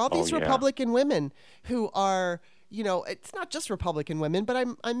it's like all these Republican women who are, it's not just Republican women, but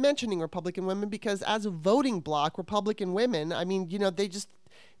I'm mentioning Republican women because as a voting bloc, Republican women,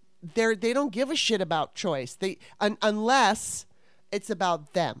 they don't give a shit about choice. Unless it's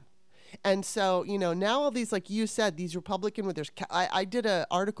about them. And so, now all these, like you said, these Republican women, I did an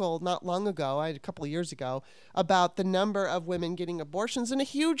article not long ago, a couple of years ago, about the number of women getting abortions, and a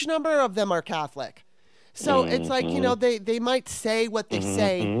huge number of them are Catholic. So it's like, they might say what they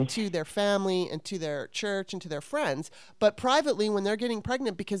say to their family and to their church and to their friends, but privately when they're getting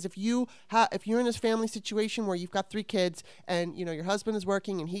pregnant, because if you're in a family situation where you've got 3 kids and, your husband is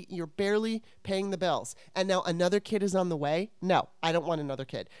working and you're barely paying the bills, and now another kid is on the way, no, I don't want another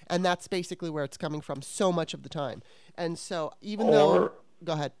kid. And that's basically where it's coming from so much of the time. And so go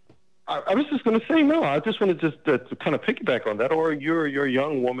ahead. I was just going to say, no, I just want to to kind of piggyback on that. Or you're a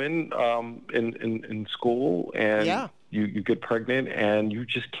young woman in school, and you get pregnant, and you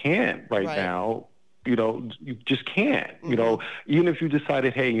just can't right now. You just can't. Even if you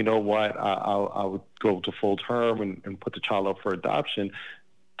decided, hey, you know what, I would go to full term and put the child up for adoption,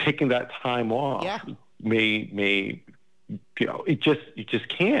 taking that time off may you just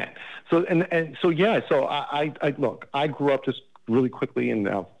can't. So so I look, I grew up just really quickly, and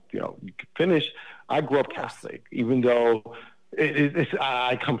now you can finish. I grew up Catholic, even though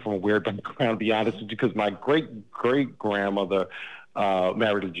I come from a weird background, to be honest, because my great grandmother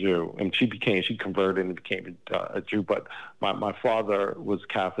married a Jew, and she converted and became a Jew. But my father was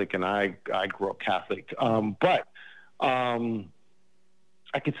Catholic, and I grew up Catholic. But I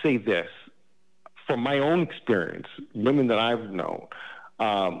could say this from my own experience, women that I've known.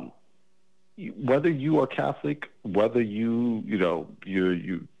 Whether you are Catholic, whether you're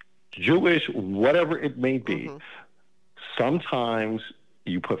Jewish, whatever it may be, sometimes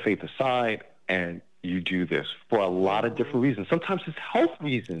you put faith aside and you do this for a lot of different reasons. Sometimes it's health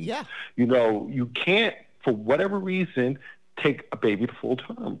reasons. Yeah. You can't, for whatever reason, take a baby to full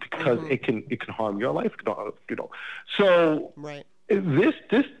term because it can harm your life. So right.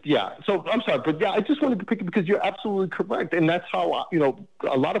 So I'm sorry, but I just wanted to pick it because you're absolutely correct, and that's how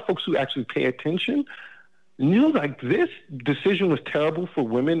a lot of folks who actually pay attention knew like this decision was terrible for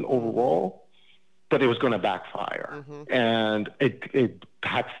women overall, but it was going to backfire, and it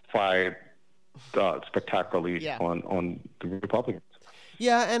backfired spectacularly on the Republicans.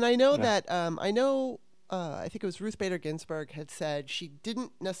 Yeah, and I know that I think it was Ruth Bader Ginsburg had said she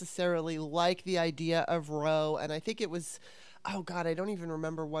didn't necessarily like the idea of Roe, and I think it was, oh God, I don't even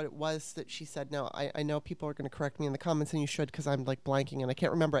remember what it was that she said. No, I know people are going to correct me in the comments, and you should, because I'm like blanking and I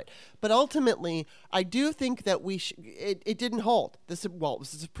can't remember it. But ultimately, I do think that it didn't hold. It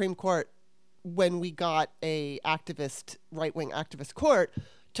was the Supreme Court, when we got a right-wing activist court,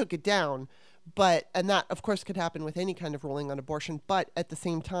 took it down. And that, of course, could happen with any kind of ruling on abortion. But at the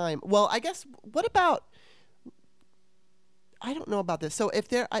same time, well, I guess, what about, I don't know about this. So if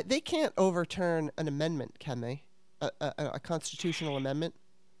they can't overturn an amendment, can they? A constitutional amendment?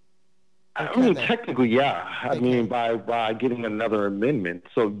 I mean, technically, yeah. I mean, by getting another amendment.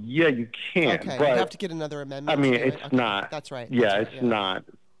 So, yeah, you can. Okay, but you have to get another amendment. I mean, it's not. That's right. Yeah, it's not.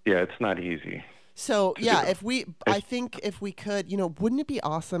 Yeah, it's not easy. So, yeah, I think if we could, wouldn't it be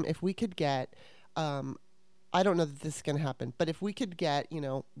awesome if we could get, I don't know that this is going to happen, but if we could get,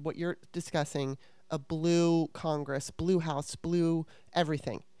 what you're discussing, a blue Congress, blue House, blue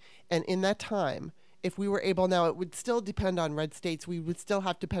everything. And in that time, if we were able, now it would still depend on red states. We would still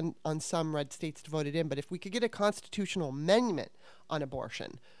have to depend on some red states to vote it in. But if we could get a constitutional amendment on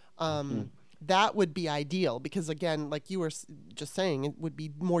abortion, that would be ideal, because, again, like you were just saying, it would be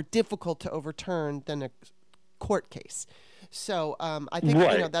more difficult to overturn than a court case. So I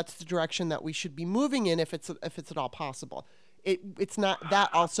think that's the direction that we should be moving in, if it's at all possible. It's not, that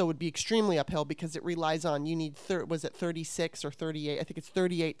also would be extremely uphill, because it relies on, you need 36 or 38? I think it's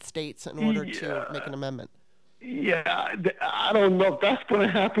 38 states in order to make an amendment. Yeah, I don't know if that's going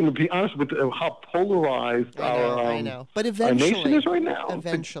to happen, to be honest, with how polarized I know. But eventually, our nation is right now.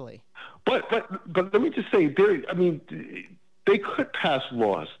 Eventually. But let me just say, they could pass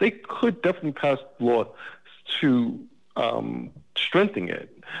laws. They could definitely pass laws to strengthen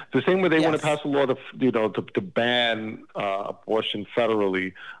it. The same way they want to pass a law to ban abortion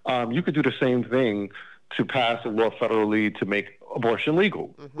federally. You could do the same thing to pass a law federally to make abortion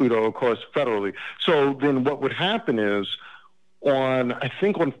legal. Of course, federally. So then, what would happen is,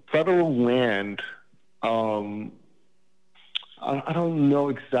 on federal land. I don't know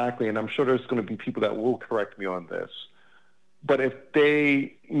exactly, and I'm sure there's going to be people that will correct me on this. But if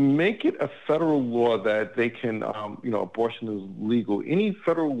they make it a federal law that they can, abortion is legal, any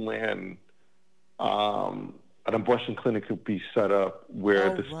federal land, an abortion clinic could be set up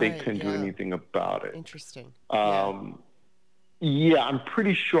where the state can do anything about it. Interesting. Yeah, I'm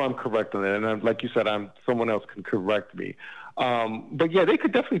pretty sure I'm correct on that. And like you said, someone else can correct me. But yeah, they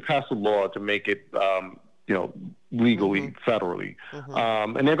could definitely pass a law to make it, legally, federally.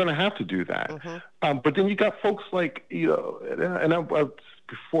 And they're going to have to do that. But then you got folks like, before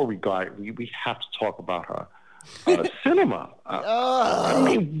we go, we have to talk about her. Cinema. I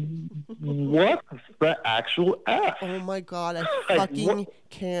mean, what the actual F? Oh my God, I fucking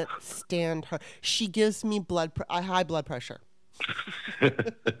can't stand her. She gives me high blood pressure.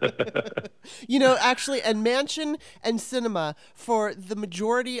 Actually, and Manchin and Cinema, for the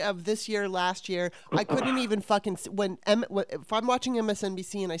majority of this year, last year, I couldn't even fucking, if I'm watching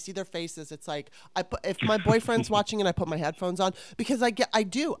MSNBC and I see their faces, it's like, if my boyfriend's watching and I put my headphones on, because I get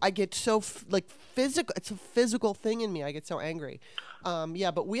so physical, it's a physical thing in me. I get so angry.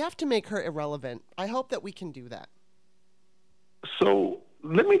 But we have to make her irrelevant. I hope that we can do that. So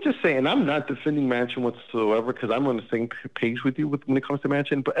let me just say, and I'm not defending Manchin whatsoever, because I'm on the same page with you when it comes to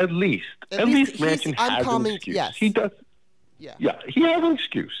Manchin, but at least Manchin has an excuse. Yes. He does. Yeah, he has an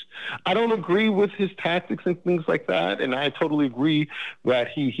excuse. I don't agree with his tactics and things like that, and I totally agree that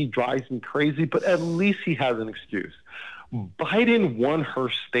he drives me crazy, but at least he has an excuse. Biden won her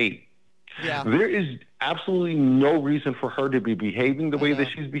state. Yeah. There is absolutely no reason for her to be behaving the way that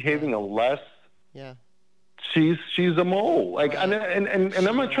she's behaving, unless she's a mole. Like, and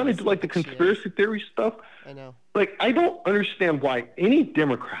I'm not trying to do like the conspiracy theory stuff. I know. Like, I don't understand why any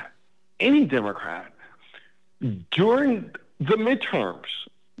Democrat during the midterms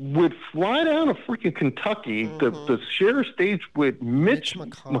would fly down to freaking Kentucky to share a stage with Mitch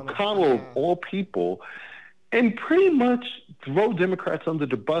McConnell of all people, and pretty much throw Democrats under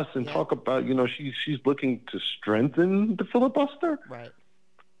the bus and talk about, she's looking to strengthen the filibuster. Right.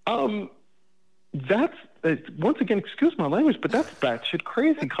 That's, once again, excuse my language, but that's batshit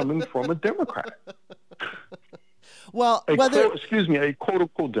crazy coming from a Democrat. Well, a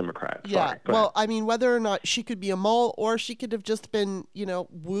quote-unquote Democrat. Yeah, Sorry, well, I mean, whether or not she could be a mole, or she could have just been,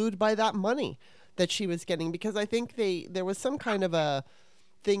 wooed by that money that she was getting, because I think there was some kind of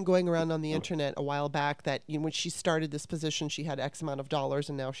thing going around on the internet a while back that when she started this position, she had X amount of dollars,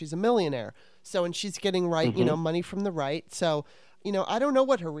 and now she's a millionaire. So, and she's getting money from the right. So, I don't know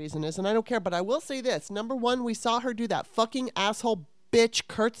what her reason is, and I don't care. But I will say this: number one, we saw her do that fucking asshole bitch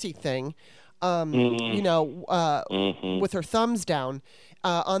curtsy thing, with her thumbs down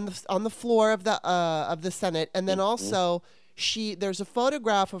on the floor of the Senate, and then also there's a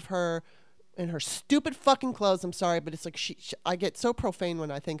photograph of her in her stupid fucking clothes. I'm sorry, but it's like I get so profane when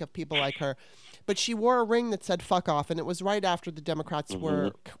I think of people like her. But she wore a ring that said "fuck off," and it was right after the Democrats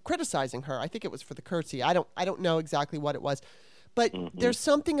were criticizing her. I think it was for the curtsy. I don't know exactly what it was. But there's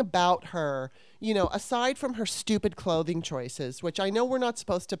something about her, aside from her stupid clothing choices, which I know we're not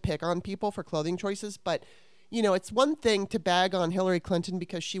supposed to pick on people for clothing choices, but, it's one thing to bag on Hillary Clinton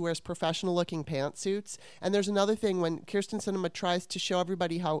because she wears professional-looking pantsuits, and there's another thing when Kyrsten Sinema tries to show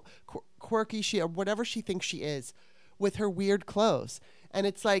everybody how quirky or whatever she thinks she is with her weird clothes. And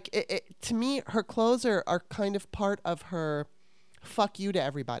it's like, to me, her clothes are kind of part of her fuck you to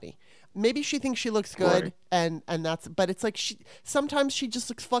everybody. Maybe she thinks she looks good, and but it's like sometimes she just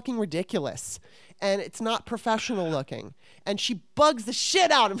looks fucking ridiculous, and it's not professional looking, and she bugs the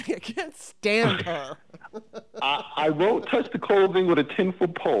shit out of me. I can't stand her. I won't touch the clothing with a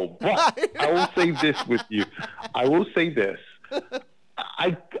 10-foot pole, but I will say this with you. I will say this.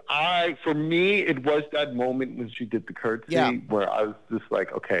 For me, it was that moment when she did the curtsy where I was just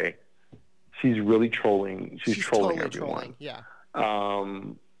like, okay, she's really trolling. She's trolling totally everyone. Trolling. Yeah.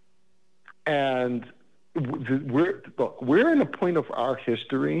 And we're in a point of our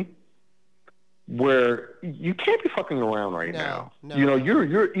history where you can't be fucking around right now. No.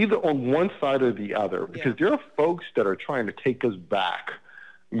 You're either on one side or the other, because there are folks that are trying to take us back.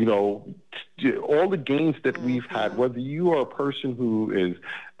 All the gains that we've had, whether you are a person who is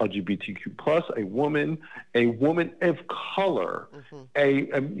LGBTQ plus, a woman of color,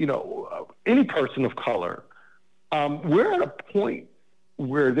 any person of color, we're at a point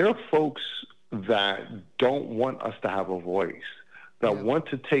where there are folks that don't want us to have a voice, that want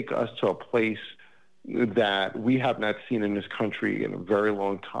to take us to a place that we have not seen in this country in a very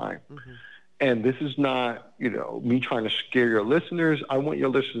long time. And this is not, me trying to scare your listeners. I want your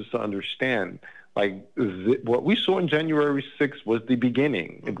listeners to understand, what we saw on January 6th was the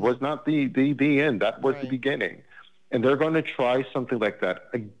beginning. It was not the end. That was the beginning. And they're going to try something like that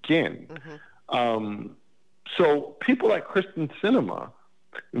again. So people like Kyrsten Sinema,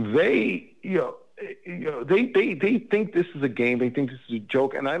 they think this is a game. They think this is a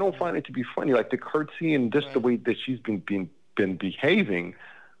joke, and I don't find it to be funny. Like the curtsy and just the way that she's been behaving,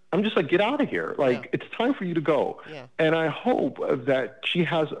 I'm just like, get out of here. It's time for you to go. Yeah. And I hope that she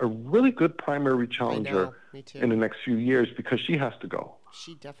has a really good primary challenger in the next few years, because she has to go.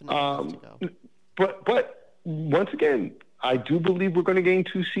 She definitely has to go. But once again, I do believe we're going to gain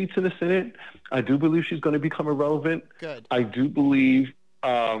 2 seats in the Senate. I do believe she's going to become irrelevant. Good. I do believe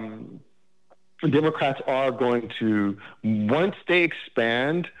Democrats are going to, once they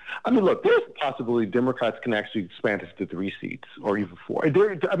expand, look, there's a possibility Democrats can actually expand this to 3 seats or even 4.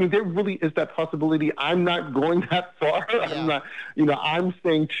 There really is that possibility. I'm not going that far. Yeah. I'm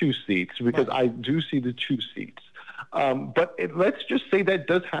saying 2 seats because I do see the 2 seats. But let's just say that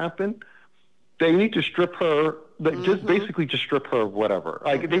does happen. They need to strip her, basically just strip her of whatever.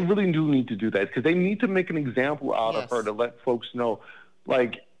 They really do need to do that, because they need to make an example out of her to let folks know,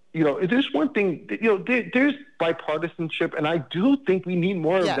 there's one thing, there's bipartisanship, and I do think we need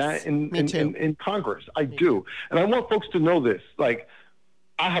more of that in Congress. I do. And I want folks to know this. I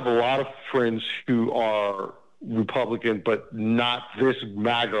have a lot of friends who are Republican, but not this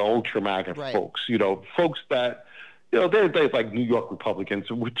MAGA, ultra MAGA folks. Folks that, they're like New York Republicans,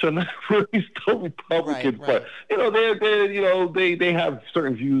 which are not really still Republicans, but they have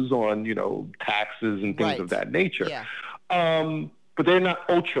certain views on taxes and things of that nature. Yeah. But they're not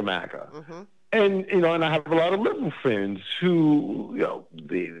ultra MAGA. And and I have a lot of liberal friends who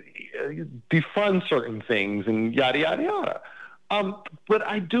they defund certain things and yada yada yada. But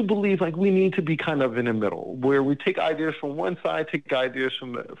I do believe we need to be kind of in the middle, where we take ideas from one side, take ideas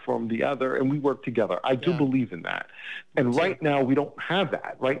from the other, and we work together. I do believe in that. And right now we don't have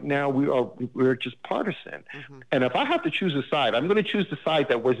that. Right now we're just partisan. And if I have to choose a side, I'm going to choose the side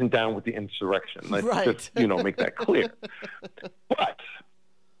that wasn't down with the insurrection. Let's just make that clear.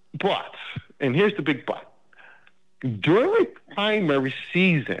 But, and here's the big but. During primary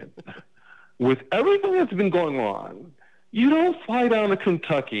season, with everything that's been going on, You don't fly down to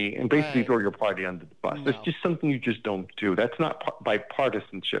Kentucky and basically Right. throw your party under the bus. No. That's just something you just don't do. That's not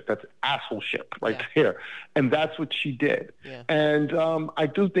bipartisanship. That's assholeship right Yeah. there. And that's what she did. Yeah. And I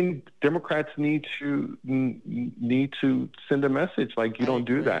do think Democrats need to send a message like you don't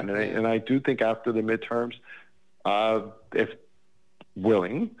do that. And I do think after the midterms, if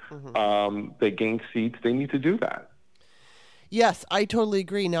willing, they gain seats, they need to do that. Yes, I totally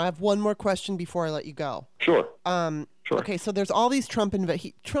agree. Now I have one more question before I let you go. Sure. Sure. Okay, so there's all these Trump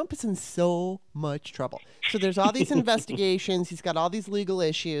is in so much trouble. So there's all these investigations. He's got all these legal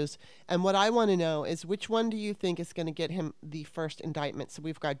issues, and what I want to know is which one do you think is going to get him the first indictment? So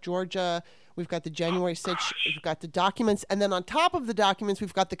we've got Georgia, we've got the January 6th, we've got the documents, and then on top of the documents,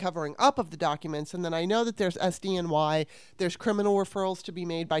 we've got the covering up of the documents, and then I know that there's SDNY, there's criminal referrals to be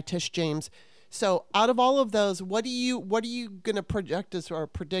made by Tish James. So out of all of those, what are you going to predict is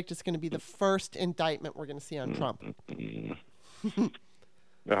going to be the first indictment we're going to see on Trump?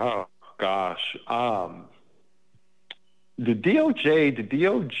 Oh gosh, the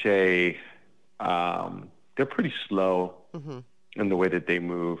DOJ, they're pretty slow in the way that they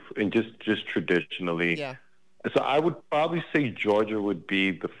move, and just traditionally. Yeah. So I would probably say Georgia would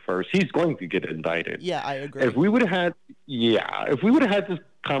be the first. He's going to get indicted. Yeah, I agree. If we would have had this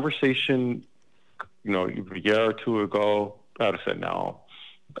conversation, a year or two ago, I would have said no.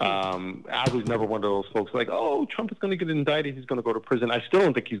 I was never one of those folks like, oh, Trump is going to get indicted. He's going to go to prison. I still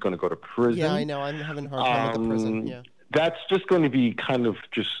don't think he's going to go to prison. Yeah, I know. I'm having a hard time with the prison. Yeah. That's just going to be kind of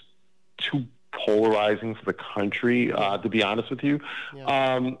just too polarizing for the country, to be honest with you.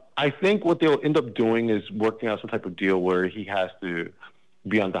 Yeah. I think what they'll end up doing is working out some type of deal where he has to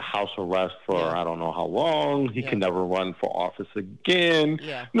be under house arrest for I don't know how long. He can never run for office again.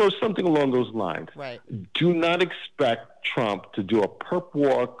 Yeah. Something along those lines. Right. Do not expect Trump to do a perp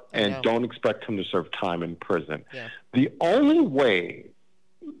walk, and don't expect him to serve time in prison. Yeah. The only way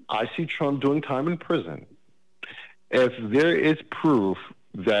I see Trump doing time in prison, if there is proof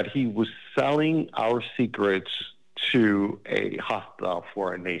that he was selling our secrets to a hostile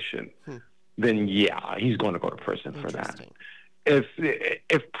foreign nation, then he's going to go to prison for that. If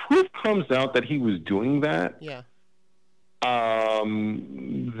proof comes out that he was doing that, then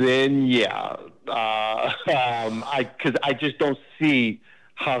because I just don't see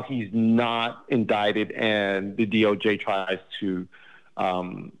how he's not indicted and the DOJ tries to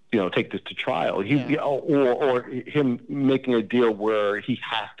take this to trial. Or him making a deal where he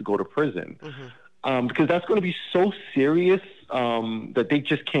has to go to prison. Because that's going to be so serious that they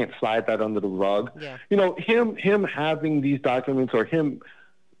just can't slide that under the rug. Yeah. Him having these documents, or him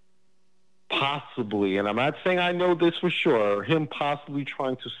possibly, and I'm not saying I know this for sure, him possibly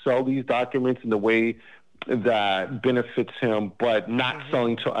trying to sell these documents in a way that benefits him, but not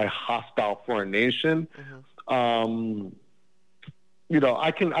selling to a hostile foreign nation. I can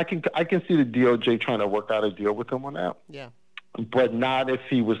see the DOJ trying to work out a deal with him on that. Yeah. But not if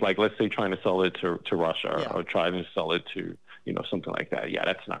he was, like, let's say, trying to sell it to Russia or trying to sell it to, something like that. Yeah,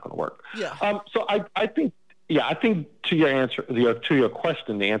 that's not going to work. Yeah. So I think to your answer, the answer to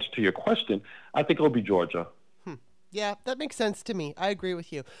your question, I think it'll be Georgia. Yeah, that makes sense to me. I agree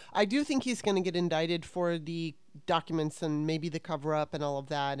with you. I do think he's going to get indicted for the documents and maybe the cover-up and all of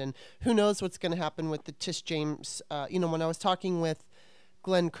that. And who knows what's going to happen with the Tish James. When I was talking with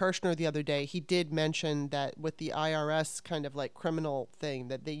Glenn Kirshner the other day, he did mention that with the IRS kind of like criminal thing,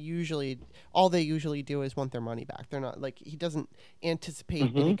 that all they usually do is want their money back. They're not like, he doesn't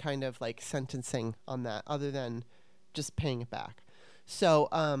anticipate any kind of like sentencing on that other than just paying it back. So,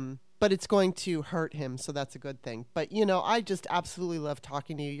 but it's going to hurt him, so that's a good thing. But, I just absolutely love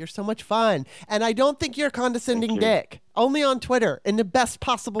talking to you. You're so much fun. And I don't think you're a condescending dick. Only on Twitter, in the best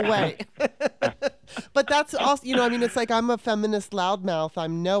possible way. But that's also, it's like I'm a feminist loudmouth.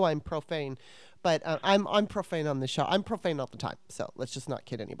 I'm profane. But I'm profane on the show. I'm profane all the time, so let's just not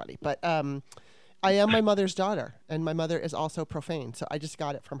kid anybody. But I am my mother's daughter, and my mother is also profane, so I just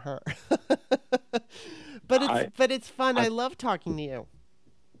got it from her. But it's fun. I love talking to you.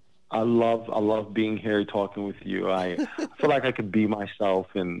 I love being here talking with you. I feel like I could be myself,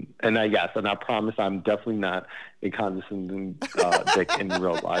 and I promise I'm definitely not a condescending dick in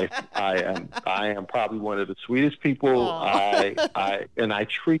real life. I am probably one of the sweetest people. I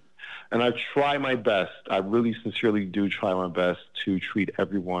try my best. I really sincerely do try my best to treat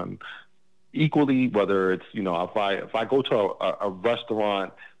everyone equally, whether it's if I go to a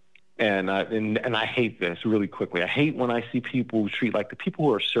restaurant. And I hate this really quickly. I hate when I see people treat like the people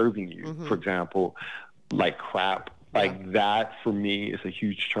who are serving you, for example, like crap. Like that for me is a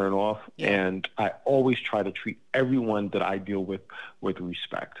huge turnoff, and I always try to treat everyone that I deal with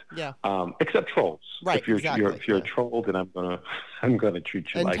respect. Yeah. Except trolls. Right. If you're a troll, then I'm gonna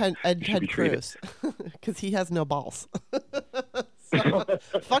treat you and Ted Cruz, because he has no balls. So,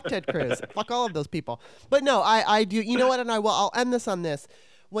 fuck Ted Cruz. Fuck all of those people. But no, I do. You know what? And I'll end this on this.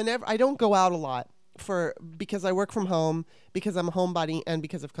 Whenever I don't go out a lot because I work from home, because I'm a homebody, and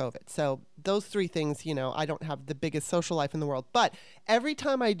because of COVID. So those three things, I don't have the biggest social life in the world. But every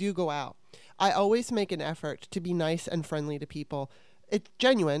time I do go out, I always make an effort to be nice and friendly to people. It's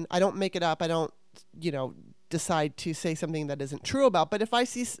genuine. I don't make it up. I don't, decide to say something that isn't true about. But if I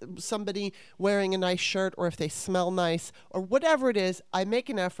see somebody wearing a nice shirt, or if they smell nice, or whatever it is, I make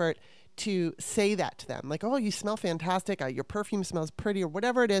an effort to say that to them. Like, oh, you smell fantastic. Your perfume smells pretty, or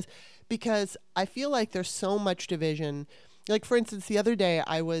whatever it is, because I feel like there's so much division. Like, for instance, the other day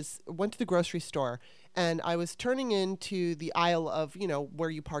went to the grocery store, and I was turning into the aisle of, where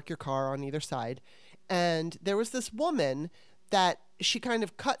you park your car on either side. And there was this woman that she kind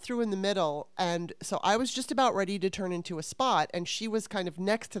of cut through in the middle. And so I was just about ready to turn into a spot, and she was kind of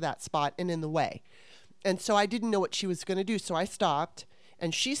next to that spot and in the way. And so I didn't know what she was going to do. So I stopped,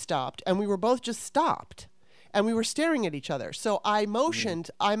 and she stopped, and we were both just stopped, and we were staring at each other. So I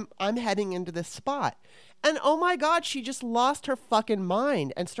motioned, I'm heading into this spot. And oh my God, she just lost her fucking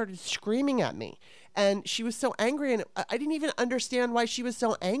mind and started screaming at me. And she was so angry, and I didn't even understand why she was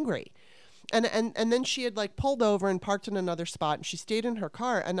so angry. And then she had like pulled over and parked in another spot, and she stayed in her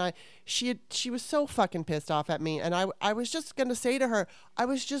car, and she was so fucking pissed off at me. And I was just going to say to her, I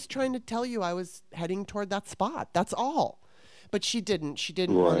was just trying to tell you I was heading toward that spot. That's all. But she didn't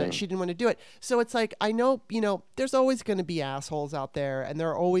want to do it. So it's like, I know, there's always going to be assholes out there, and there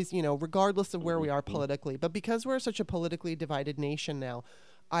are always, regardless of where we are politically, but because we're such a politically divided nation now,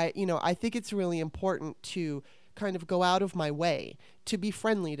 I think it's really important to kind of go out of my way to be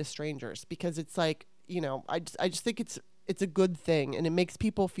friendly to strangers, because it's like, I just think it's a good thing, and it makes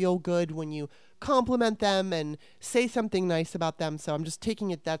people feel good when you compliment them and say something nice about them. So I'm just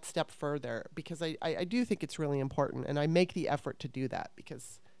taking it that step further, because I do think it's really important, and I make the effort to do that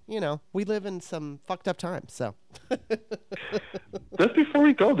because, we live in some fucked up times. So just before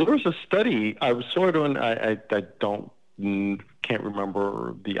we go, there was a study I was sort of, I can't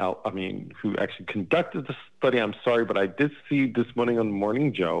remember who actually conducted the study. I'm sorry, but I did see this morning on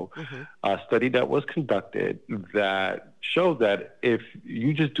Morning Joe a study that was conducted that showed that if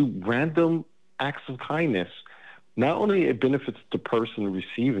you just do random acts of kindness, not only it benefits the person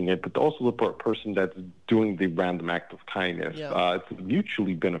receiving it, but also the person that's doing the random act of kindness. Yeah. It's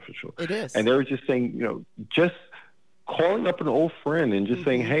mutually beneficial. It is. And they were just saying, just calling up an old friend and just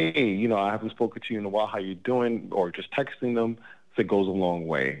saying, hey, I haven't spoken to you in a while, how you doing? Or just texting them, so it goes a long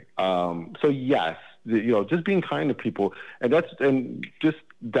way. So yes, just being kind to people, and that's the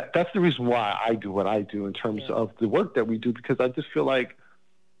reason why I do what I do in terms of the work that we do, because I just feel like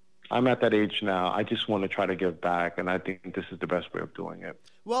I'm at that age now. I just want to try to give back, and I think this is the best way of doing it.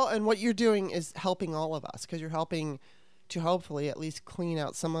 Well, and what you're doing is helping all of us, because you're helping to hopefully at least clean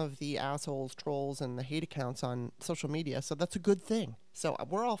out some of the assholes, trolls, and the hate accounts on social media. So that's a good thing. So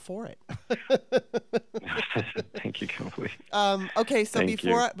we're all for it. Thank you, Kimberly. Okay, so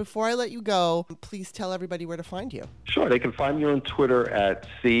before I let you go, please tell everybody where to find you. Sure. They can find me on Twitter at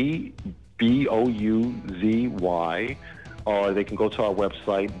CBOUZY, or they can go to our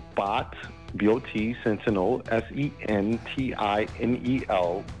website, BOT Sentinel,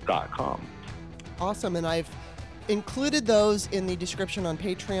 SENTINEL.com. Awesome. And I've included those in the description on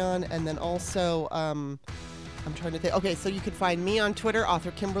Patreon, and then also I'm trying to think. Okay, so you can find me on Twitter,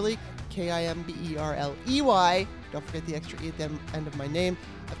 author Kimberly, KIMBERLEY. Don't forget the extra E at the end of my name.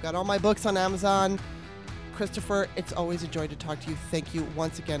 I've got all my books on Amazon. Christopher, it's always a joy to talk to you. Thank you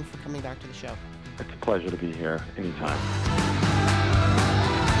once again for coming back to the show. It's a pleasure to be here anytime.